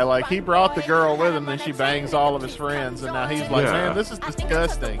guy. Like, he brought the girl with him, and she bangs all of his friends, and now he's like, Yeah. man, this is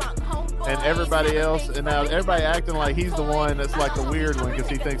disgusting. And everybody else, and now everybody acting like he's the one that's like the weird one because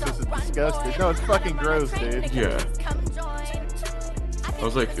he thinks this is disgusting. No, it's fucking gross, dude. Yeah. I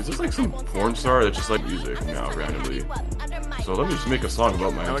was like, is this like some porn star that just like music now randomly? So let me just make a song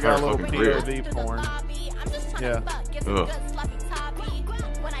about my And we entire got a little fucking career. POV porn. Yeah. Ugh.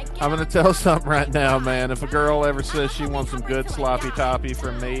 I'm gonna tell something right now, man. If a girl ever says she wants some good sloppy toppy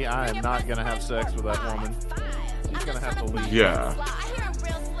from me, I am not gonna have sex with that woman. She's gonna have to leave. Yeah.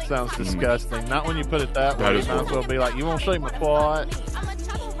 Sounds disgusting. Not when you put it that way. That You is might as well be like, you won't see my quad.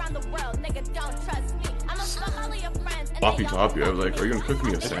 Floppy toppy. I was like, are you gonna cook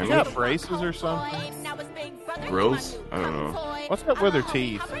me a You sandwich? got braces or something? Grills? I don't know. What's up with her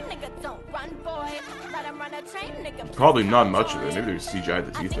teeth? Probably not much of it. Maybe there's CGI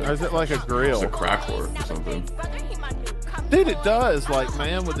the teeth Or in. is it like a It's a grill? crack whore or something. Dude, it does. Like,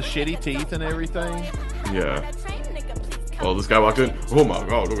 man, with the shitty teeth and everything. Yeah. Well, this guy walked in. Oh my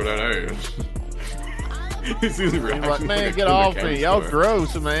god, look at that ass. He sees the He's reaction. like, man, like get a off candy me. Y'all store.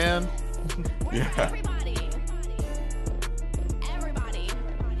 gross, man. Yeah.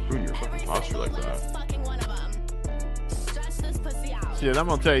 Ruin your fucking posture like that. Shit, I'm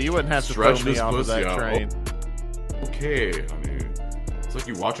gonna tell you, you wouldn't have to Stretch throw me this off of pussy that out. train. Okay, honey. It's like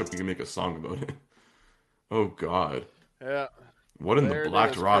you watch it, you can make a song about it. Oh god. Yeah, What in There the it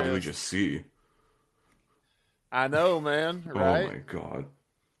black is, rod did we Chris. just see? I know, man. Right? Oh my god.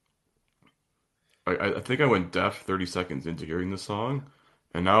 I think I went deaf 30 seconds into hearing the song,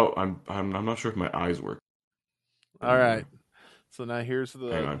 and now I'm not sure if my eyes work. All right. So now here's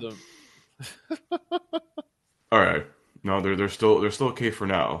Hang on. the All right. No, they're still okay for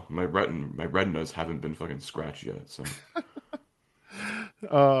now. My retinas haven't been fucking scratched yet. So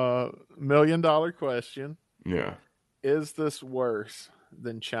 $1 million question. yeah. Is this worse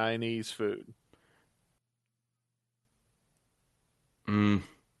than Chinese food? Mm.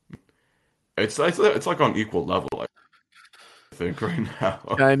 It's like on equal level, I think, right now.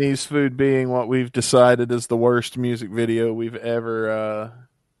 Chinese food being what we've decided is the worst music video we've ever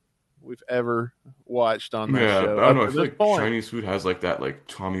watched on that Yeah, show. but I don't know. Up I to feel this like point. Chinese food has like that like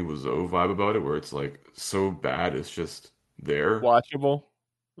Tommy Wiseau vibe about it, where it's like so bad it's just there. Watchable.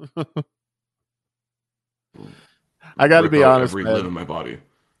 I got to Rip be out honest, every man. limb in my body.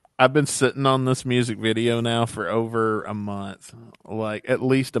 I've been sitting on this music video now for over a month, like at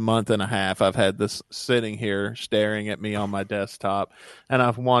least a month and a half. I've had this sitting here staring at me on my desktop, and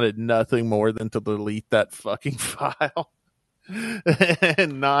I've wanted nothing more than to delete that fucking file.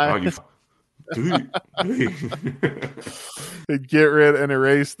 and not Dude. get rid and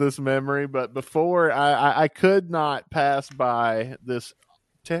erase this memory. But before I could not pass by this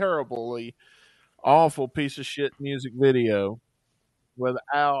terribly awful piece of shit music video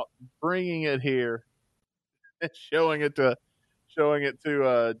without bringing it here and showing it to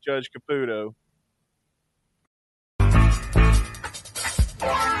Judge Caputo.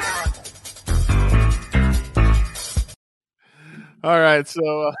 All right,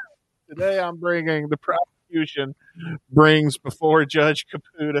 so today I'm bringing the prosecution brings before Judge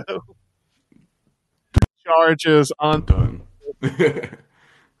Caputo charges on. Done.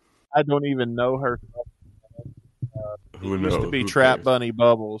 I don't even know her. Who would It used know? to be Who Trap cares? Bunny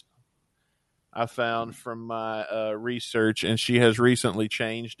Bubbles. I found from my research, and she has recently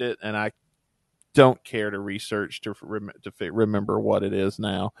changed it, and I don't care to research to remember what it is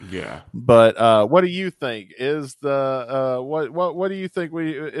now. Yeah. But what do you think is the what do you think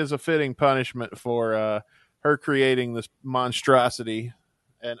is a fitting punishment for her creating this monstrosity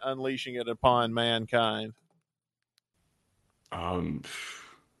and unleashing it upon mankind? One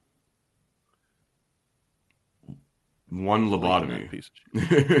lobotomy. Piece of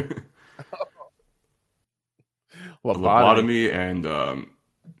shit. Lobotomy and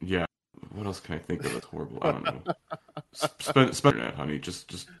yeah. What else can I think of that's horrible? I don't know. Spend internet, honey.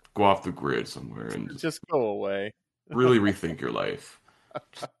 Just go off the grid somewhere and Just go away. really rethink your life.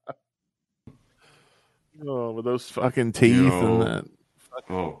 Oh, with those fucking teeth and that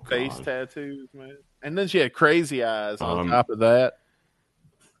Oh, face God. tattoos, man. And then she had crazy eyes on Um, top of that.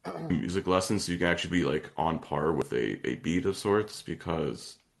 Music lessons so you can actually be like on par with a beat of sorts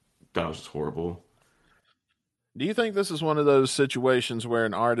because that was just horrible. Do you think this is one of those situations where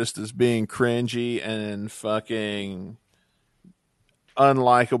an artist is being cringy and fucking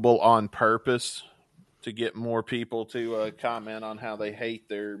unlikable on purpose to get more people to comment on how they hate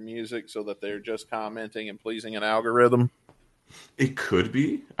their music so that they're just commenting and pleasing an algorithm? It could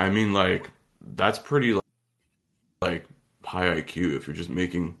be. I mean, like that's pretty like high IQ if you're just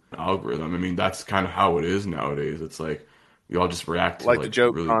making an algorithm. I mean, that's kind of how it is nowadays. It's like we all just react to Like the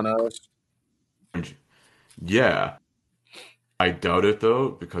joke really on us. cringy. Yeah, I doubt it though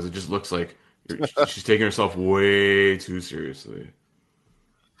because it just looks like she's taking herself way too seriously.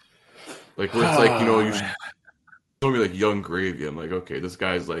 Like where it's like you show me like Young Gravy. I'm like, okay, this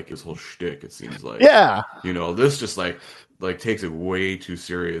guy's like his whole shtick. It seems like Yeah. this just like takes it way too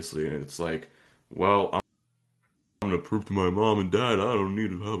seriously, and it's like, well, I'm gonna prove to my mom and dad I don't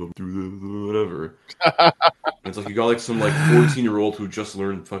need to have them through this, whatever. And it's like you got like some like 14-year-old who just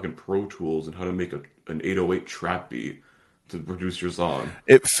learned fucking Pro Tools and how to make an 808 trap beat to produce your song.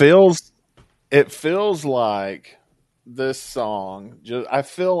 It feels like this song I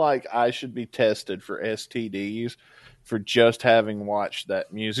feel like I should be tested for STDs for just having watched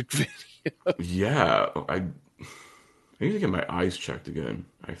that music video. Yeah, I need to get my eyes checked again.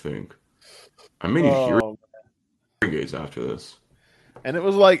 I think I may need hearing aids after this. And it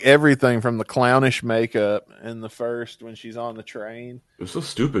was like everything from the clownish makeup in the first when she's on the train. It was so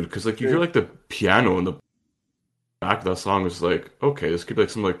stupid because like you hear like the piano in the back of that song is like, okay, this could be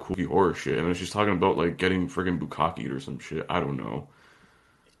like some like kooky horror shit, and then she's talking about like getting friggin' bukkakeed or some shit. I don't know.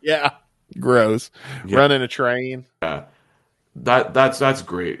 Yeah, gross. Yeah. Running a train. Yeah, that's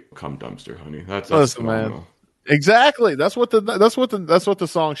great. Come dumpster, honey. That's Listen, phenomenal. man. Exactly. That's what the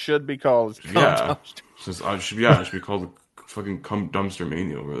song should be called. Yeah, I should be called fucking Come Dumpster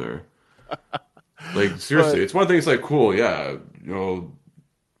Mania over there. Like seriously, it's one thing. It's like cool, yeah,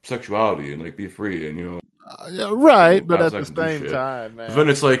 sexuality and like be free and yeah, right, but at that's the like same shit. time, man. But then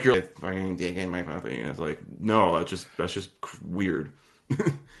it's like you're like fucking digging my puppy, and it's like no, that's just weird.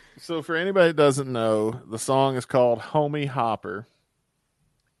 So for anybody that doesn't know, the song is called "Homie Hopper,"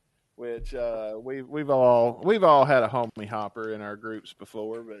 which we've all had a homie hopper in our groups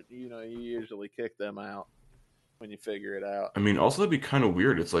before, but you usually kick them out when you figure it out. I mean, also that'd be kind of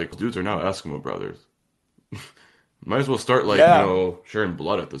weird. It's like dudes are now Eskimo brothers. Might as well start like sharing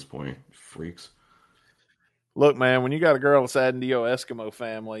blood at this point, freaks. Look, man, when you got a girl that's adding to your Eskimo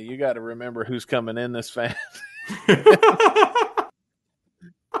family, you got to remember who's coming in this family.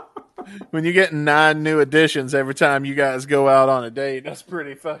 When you're getting 9 new additions every time you guys go out on a date, that's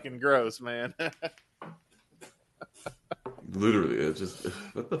pretty fucking gross, man. Literally, it's just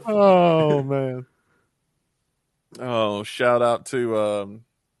what the fuck? Oh, man. Oh, shout out to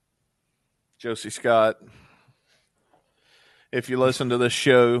Josie Scott. If you listen to this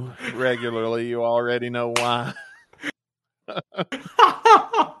show regularly, you already know why.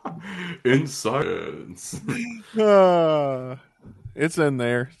 In science. It's in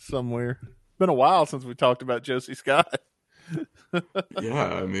there somewhere. It's been a while since we talked about Josie Scott.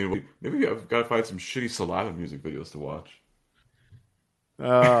 Yeah, I mean, maybe I've got to find some shitty Saliva music videos to watch.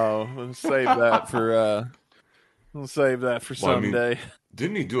 Oh, we'll save that for Well, I mean, someday.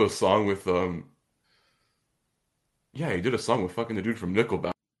 didn't he do a song with Yeah, he did a song with fucking the dude from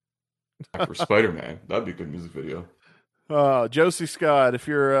Nickelback for Spider-Man. That'd be a good music video. Josie Scott, if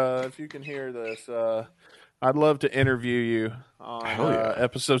you can hear this, I'd love to interview you on Hell yeah.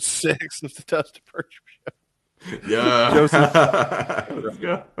 episode 6 of the Dustin Bertram Show. Yeah. Josie- Let's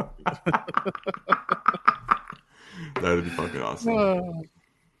go. That'd be fucking awesome.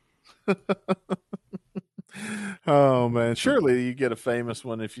 Oh man, surely you get a famous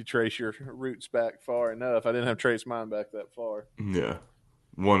one if you trace your roots back far enough. I didn't have to trace mine back that far. Yeah.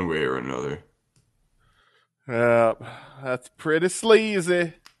 One way or another. That's pretty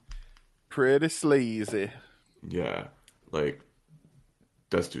sleazy. Pretty sleazy. Yeah. Like,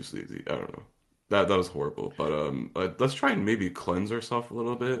 that's too sleazy. I don't know. That was horrible. But let's try and maybe cleanse ourselves a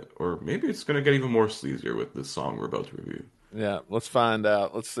little bit, or maybe it's gonna get even more sleazier with this song we're about to review. Yeah, let's find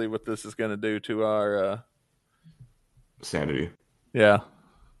out. Let's see what this is going to do to our Sanity. yeah.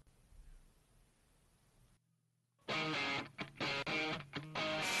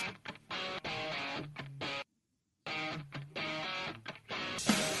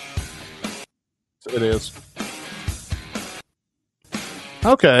 It is.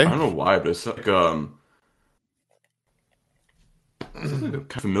 Okay. I don't know why, but it's like kind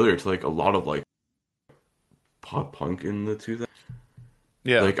of familiar to like a lot of like pop punk in the 2000s.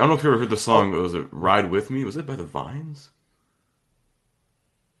 Yeah. Like, I don't know if you ever heard the song. Was it "Ride with Me"? Was it by the Vines?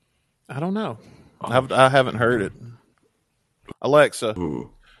 I don't know. I haven't heard it. Alexa, Ooh,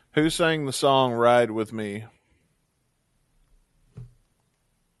 who sang the song "Ride with Me"?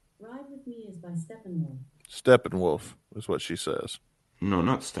 Ride with Me is by Steppenwolf. Steppenwolf is what she says. no,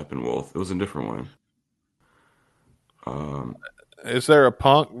 not Steppenwolf. It was a different one. Is there a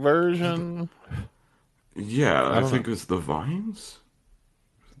punk version? Yeah, I don't think know. it's the Vines.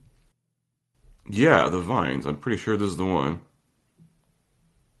 Yeah, the Vines. I'm pretty sure this is the one.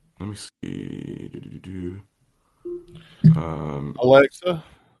 Let me see. Alexa,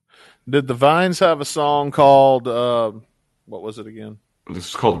 did the Vines have a song called what was it again? This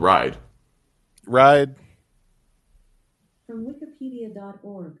is called "Ride." Ride? From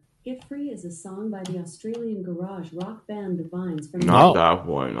Wikipedia.org, Get Free is a song by the Australian garage rock band The Vines from Not No. that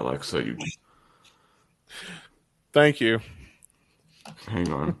one, Alexa. You Thank you.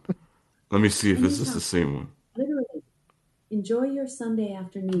 hang on. Let me see if this is the same one. Literally. Enjoy your Sunday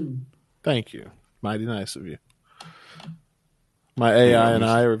afternoon. Thank you. Mighty nice of you. My AI and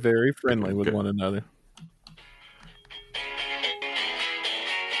I are very friendly with one another.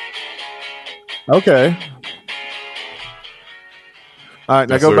 Okay. All right,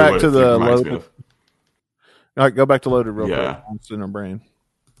 now That's go literally back what to it the reminds me loaded. of. All right, go back to loaded real Yeah. quick. It's in our brain.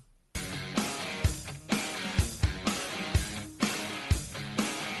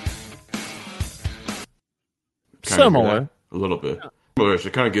 Kinda hear Similar. that? A little bit. Similar.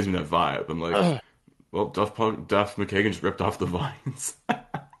 It kind of gives me that vibe. I'm like, well, Duff McKagan just ripped off the Vines.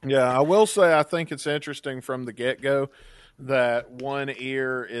 Yeah, I will say I think it's interesting from the get-go that one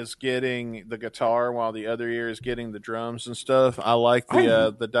ear is getting the guitar while the other ear is getting the drums and stuff. I like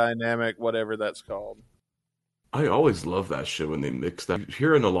the dynamic, whatever that's called. I always love that shit when they mix that. You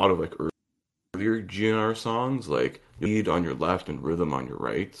hear in a lot of like earlier GNR songs, like lead on your left and rhythm on your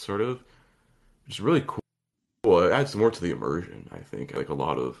right, sort of. It's really cool. It adds more to the immersion, I think. Like a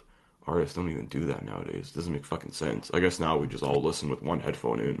lot of artists don't even do that nowadays. It doesn't make fucking sense. I guess now we just all listen with one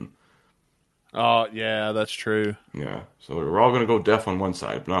headphone in. Oh, yeah, that's true. Yeah, so we're all gonna go deaf on one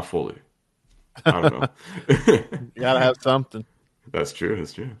side, but not fully. I don't know. You got to have something. That's true.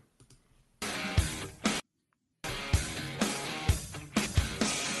 That's true.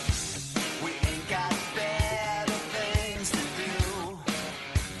 We ain't got better things to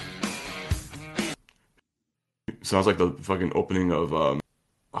do. Sounds like the fucking opening of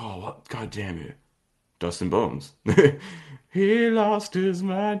god damn it, Dust and Bones. He lost his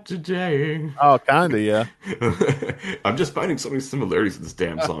mind today. Oh, kind of, yeah. I'm just finding so many similarities with this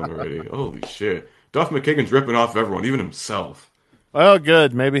damn song already. Holy shit. Duff McKagan's ripping off everyone, even himself. Well,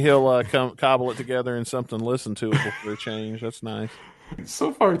 good. Maybe he'll cobble it together in something listenable for a change. That's nice.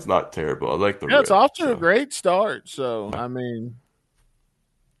 So far, it's not terrible. I like the Yeah, it's riff, off to so a great start. So, I mean,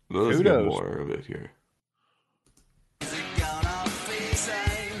 let's get kudos. more of it here. Is it gonna be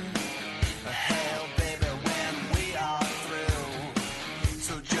same? Hell, baby, when we are through.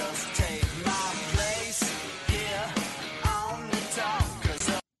 So just take my place here on the top. 'Cause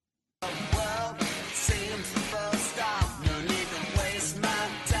the world seems to stop. No need to waste my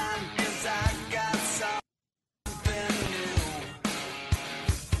time. 'Cause I got something new.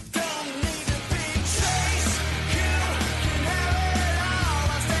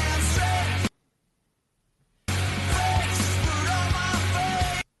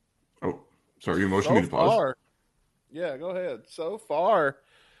 Sorry, you motioned me So to pause. far, yeah, go ahead. So far,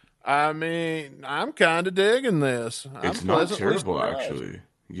 I mean, I'm kind of digging this. I'm It's not pleasantly terrible, surprised. actually.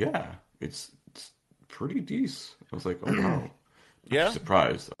 Yeah, it's pretty decent. I was like, oh wow, Yeah. actually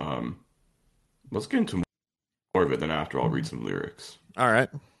surprised. Let's get into more of it. Then after, I'll read some lyrics. All right.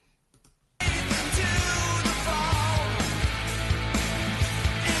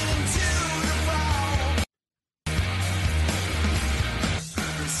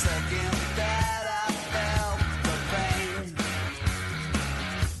 The second that I felt the pain,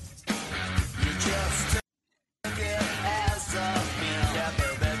 you just took it as a meal. Yeah,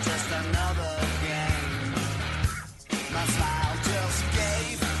 baby, just another game. My smile just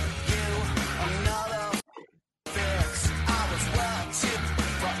gave you another fix. I was well tipped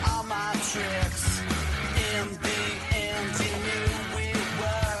for all my tricks. In the end, you knew we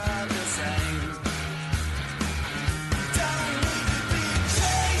were the same. Don't need to be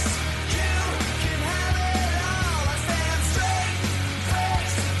chased. You can have it all. I stand straight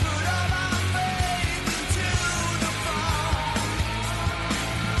face, put all my faith into the fall,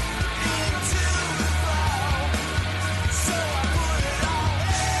 into the fall. So I put it all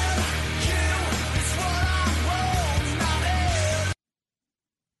in you. It's what I want, not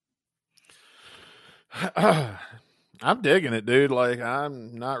it. I'm digging it, dude. Like,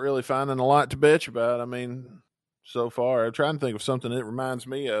 I'm not really finding a lot to bitch about. I mean, so far, I'm trying to think of something it reminds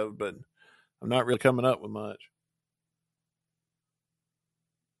me of, but I'm not really coming up with much.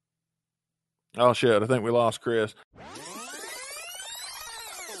 Oh shit! I think we lost Chris.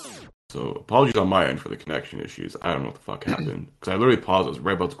 So apologies on my end for the connection issues. I don't know what the fuck happened because I literally paused. I was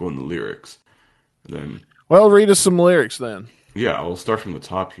right about to go in the lyrics. And then Well, read us some lyrics then. yeah, I'll start from the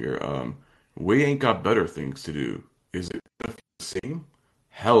top here. We ain't got better things to do. Is it gonna feel the same?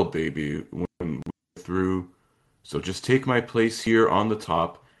 Hell, baby, when we're through. So just take my place here on the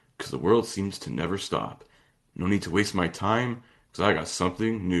top, 'cause the world seems to never stop. No need to waste my time, 'cause I got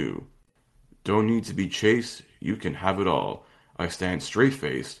something new. Don't need to be chased, you can have it all. I stand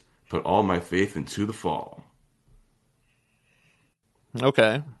straight-faced, put all my faith into the fall.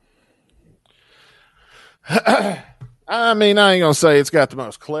 Okay. I mean, I ain't gonna say it's got the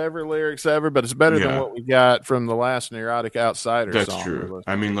most clever lyrics ever, but it's better than Yeah. what we got from the last Neurotic Outsider That's song. true.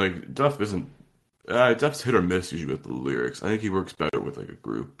 I mean, like, Duff isn't... Duff's hit or miss usually with the lyrics. I think he works better with, like, a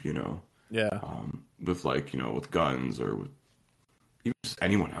group, you know? Yeah. With, like, you know, with Guns or with even just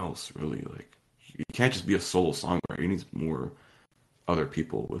anyone else, really. Like, he can't just be a solo songwriter. He needs more other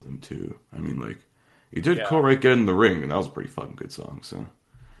people with him, too. I mean, like, he did Yeah. co-write Get in the Ring, and that was a pretty fucking good song, so...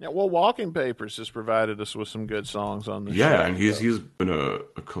 Yeah, well, Walking Papers has provided us with some good songs on this show. Yeah, and he's been a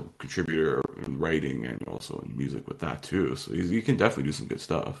contributor in writing and also in music with that too. So he can definitely do some good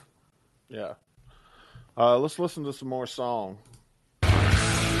stuff. Yeah. Let's listen to some more song.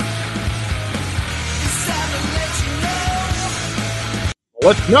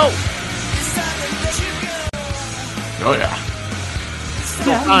 Let's know. Oh yeah,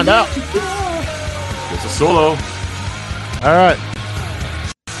 We'll find out. it's a solo. All right.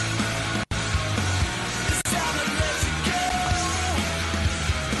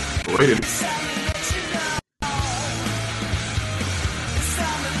 Waited.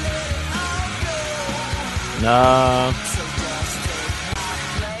 Nah.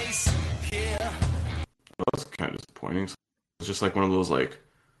 Well, that's kind of disappointing. It's just like one of those like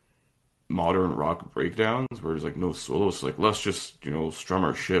modern rock breakdowns where there's like no solos. So like let's just strum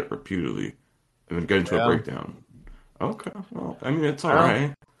our shit repeatedly and then get into Yeah. a breakdown. Okay, well I mean it's all Well,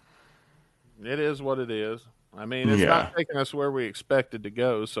 right. It is what it is. I mean, it's Yeah. not taking us where we expected to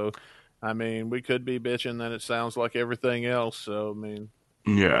go. So, I mean, we could be bitching that it sounds like everything else. So, I mean,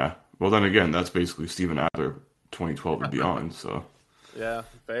 Yeah. Well then again, that's basically Steven Adler 2012 and beyond. So yeah,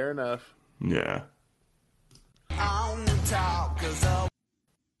 fair enough. yeah. On the top, 'cause the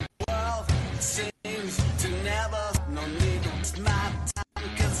world seems to never. No need to waste my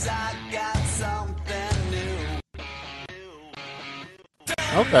time, 'cause I got something new.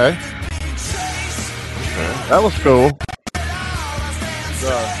 Okay. Okay. That was cool.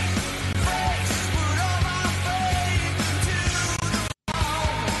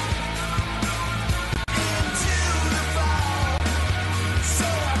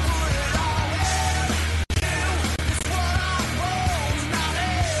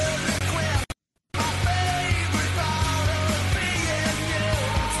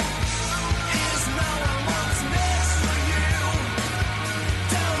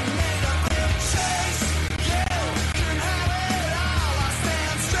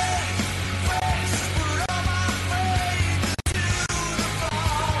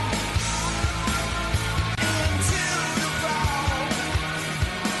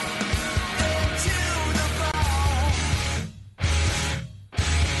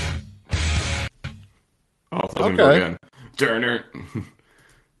 I'm gonna go Okay. again. Turner.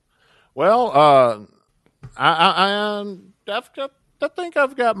 Well, I think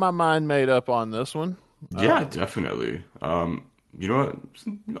I've got my mind made up on this one. Yeah, definitely. You know what?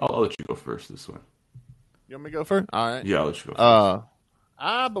 I'll let you go first this one. You want me to go first? All right. Yeah, I'll let you go first.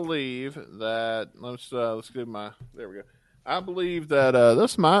 I believe that let's do my. There we go. I believe that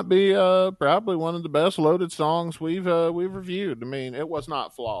this might be probably one of the best loaded songs we've reviewed. I mean, it was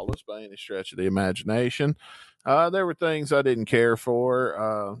not flawless by any stretch of the imagination. There were things I didn't care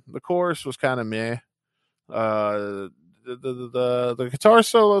for. The chorus was kind of meh. The guitar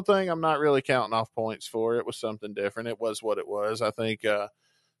solo thing, I'm not really counting off points for. It was something different. It was what it was. I think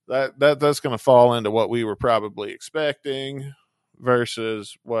that's going to fall into what we were probably expecting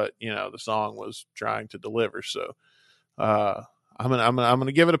versus what the song was trying to deliver. So I'm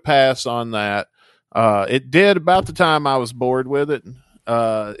gonna give it a pass on that. It did about the time I was bored with it.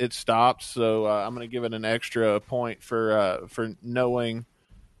 It stopped, so I'm gonna give it an extra point for knowing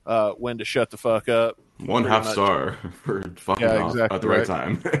when to shut the fuck up. One Pretty half much. star for fucking Yeah, off exactly at the right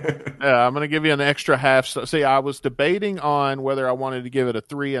right. time. Yeah, I'm gonna give you an extra half. See, I was debating on whether I wanted to give it a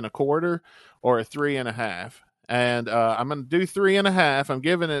 3.25 or a 3.5, and I'm gonna do 3.5. I'm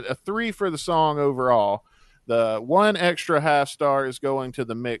giving it a 3 for the song overall. The one extra half star is going to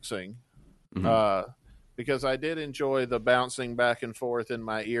the mixing, because I did enjoy the bouncing back and forth in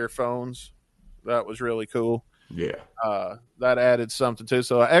my earphones. That was really cool. Yeah. That added something too.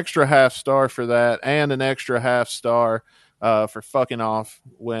 So an extra half star for that, and an extra half star for fucking off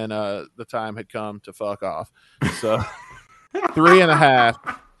when the time had come to fuck off. So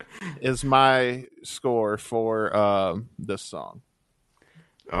 3.5 is my score for this song.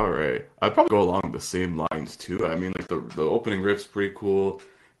 All right. I'd probably go along the same lines too. I mean, like the opening riff's pretty cool.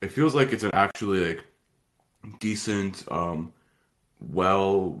 It feels like it's an actually like decent,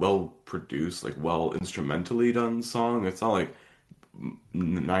 well produced, like well instrumentally done song. It's not like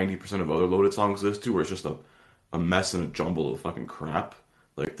 90% of other loaded songs listen to where it's just a mess and a jumble of fucking crap.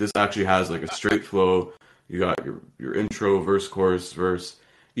 Like this actually has like a straight flow. You got your intro, verse, chorus, verse,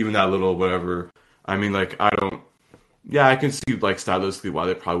 even that little whatever. I mean, like yeah, I can see like stylistically why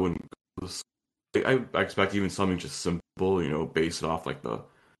they probably wouldn't go this. I expect even something just simple, based off like the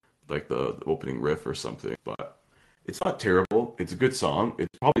opening riff or something. But it's not terrible. It's a good song. It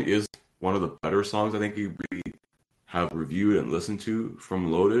probably is one of the better songs I think we have reviewed and listened to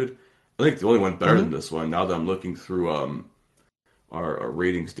from Loaded. I think the only one better than this one. Now that I'm looking through our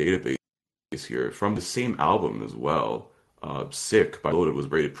ratings database here from the same album as well, "Sick" by Loaded was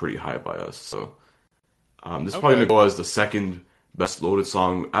rated pretty high by us. So this is probably gonna go as the second best Loaded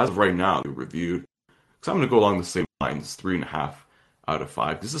song as of right now we reviewed. Because I'm gonna go along the same lines, 3.5 out of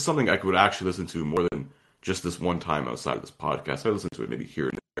 5. This is something I could actually listen to more than just this one time outside of this podcast. I listen to it maybe here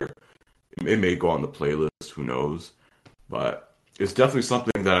and there. It may go on the playlist, who knows? But it's definitely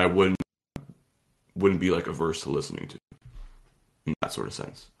something that I wouldn't be like averse to listening to in that sort of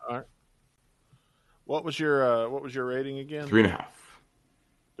sense. All right. What was your rating again? 3.5.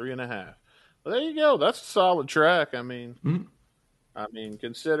 3.5. Well, there you go. That's a solid track. I mean,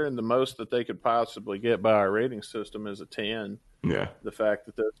 considering the most that they could possibly get by our rating system is a 10. Yeah. The fact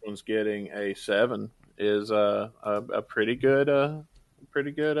that this one's getting a 7 is a pretty good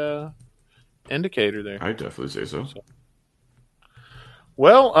indicator there. I'd definitely say so.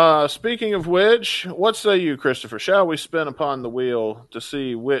 Well, speaking of which, what say you, Christopher? Shall we spin upon the wheel to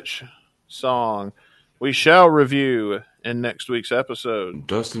see which song we shall review in next week's episode?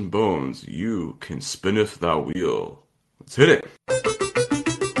 Dustin Bones, you can spinneth thou wheel. Let's hit it.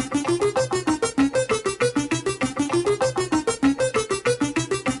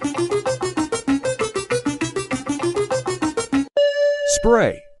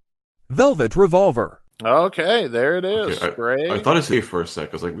 Spray. Velvet Revolver. Okay, there it is. Okay, Spray. I thought it safe for a sec.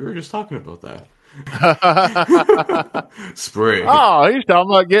 I was like, we were just talking about that. Spray. Oh, he's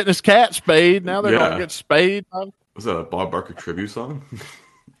talking about getting his cat spayed. Now they're Yeah. going to get spayed. Was that a Bob Barker tribute song?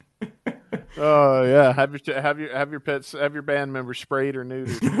 Oh yeah, have your pets, have your band members sprayed or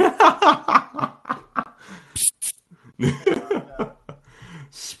neutered.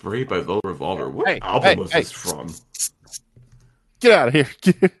 Spray by Velvet Revolver. What Hey, album hey, was hey. this from? Get out of here!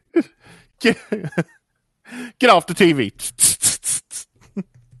 Get off the TV!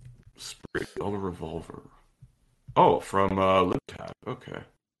 Spray Velvet Revolver. Oh, from Lip Tap. Okay.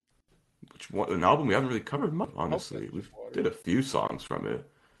 Which one? An album we haven't really covered much, honestly. We did a few songs from it,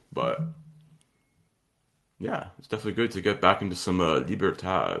 but yeah, it's definitely good to get back into some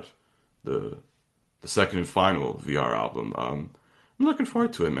Libertad, the second and final VR album. I'm looking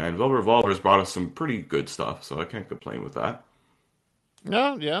forward to it, man. Velvet Revolver has brought us some pretty good stuff, so I can't complain with that.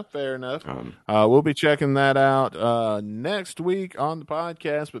 No, yeah, fair enough. We'll be checking that out next week on the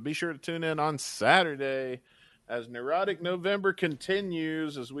podcast, but be sure to tune in on Saturday as Neurotic November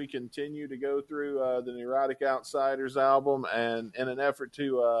continues, as we continue to go through the Neurotic Outsiders album, and in an effort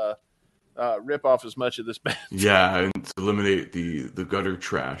to rip off as much of this band. Yeah, and to eliminate the gutter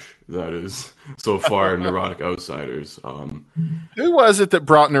trash that is so far Neurotic Outsiders. Who was it that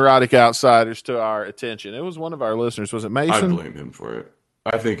brought Neurotic Outsiders to our attention? It was one of our listeners. Was it I Mason? blame him for it.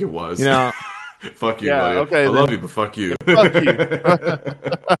 I think it was. You know, fuck you, yeah, buddy. okay, I then. love you, but fuck you. Fuck you.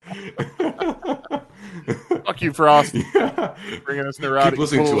 Fuck you, Frost. Yeah. Bringing us neurotic Keep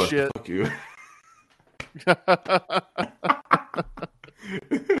listening bullshit. to us. Fuck you.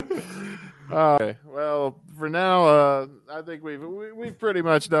 Okay. Well, for now, I think we pretty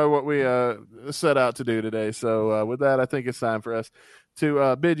much know what we set out to do today. So with that, I think it's time for us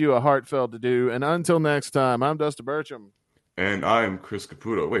to bid you a heartfelt adieu. And until next time, I'm Dustin Burcham. And I'm Chris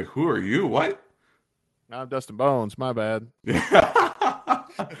Caputo. Wait, who are you? What? I'm Dustin Bones. My bad.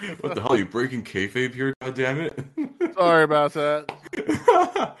 What the hell? Are you breaking kayfabe here? God damn it! Sorry about that.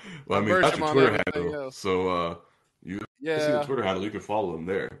 Well, I mean, that's Burcham your on Twitter everything handle. else. So you see Yeah. the Twitter handle. You can follow him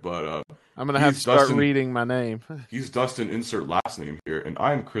there. But I'm gonna have to he's start Dustin- reading my name. he's Dustin. Insert last name here, and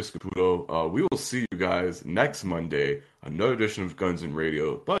I'm Chris Caputo. We will see you guys next Monday. Another edition of Guns and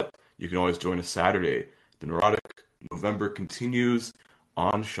Radio. But you can always join us Saturday. The Neurotic November continues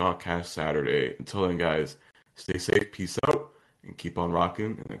on Shawcast Saturday. Until then, guys, stay safe, peace out, and keep on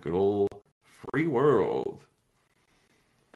rocking in a good old free world.